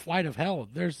yeah, the flight of hell.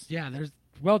 There's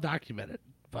well documented.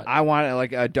 But I want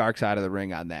like a Dark Side of the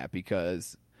Ring on that,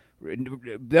 because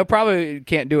they'll probably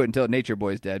can't do it until Nature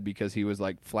Boy's dead, because he was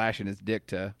like flashing his dick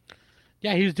to.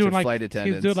 Yeah, he was doing like flight attendants.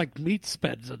 He was doing like meat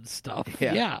spins and stuff.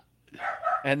 Yeah.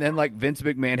 And then like Vince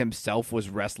McMahon himself was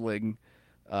wrestling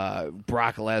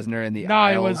Brock Lesnar in the No,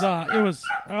 aisles. it was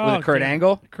Was it Kurt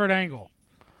Angle? Kurt Angle.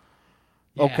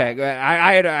 Yeah. Okay,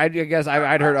 I guess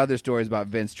I'd heard other stories about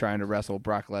Vince trying to wrestle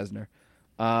Brock Lesnar,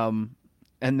 and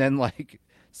then like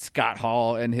Scott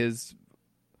Hall and his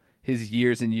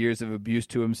years and years of abuse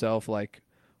to himself, like,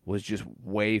 was just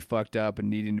way fucked up and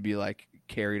needing to be like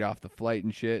carried off the flight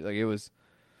and shit. Like, it was.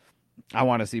 I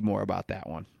want to see more about that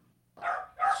one.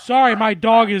 Sorry, my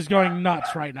dog is going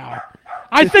nuts right now.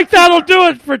 I think that'll do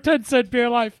it for 10 Cent Beer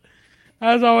Life.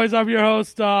 As always, I'm your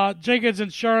host, Jenkins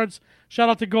Insurance. Shout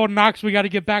out to Golden Knox. We got to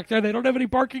get back there. They don't have any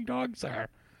barking dogs there.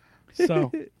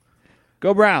 So,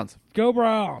 Go Browns. Go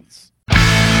Browns.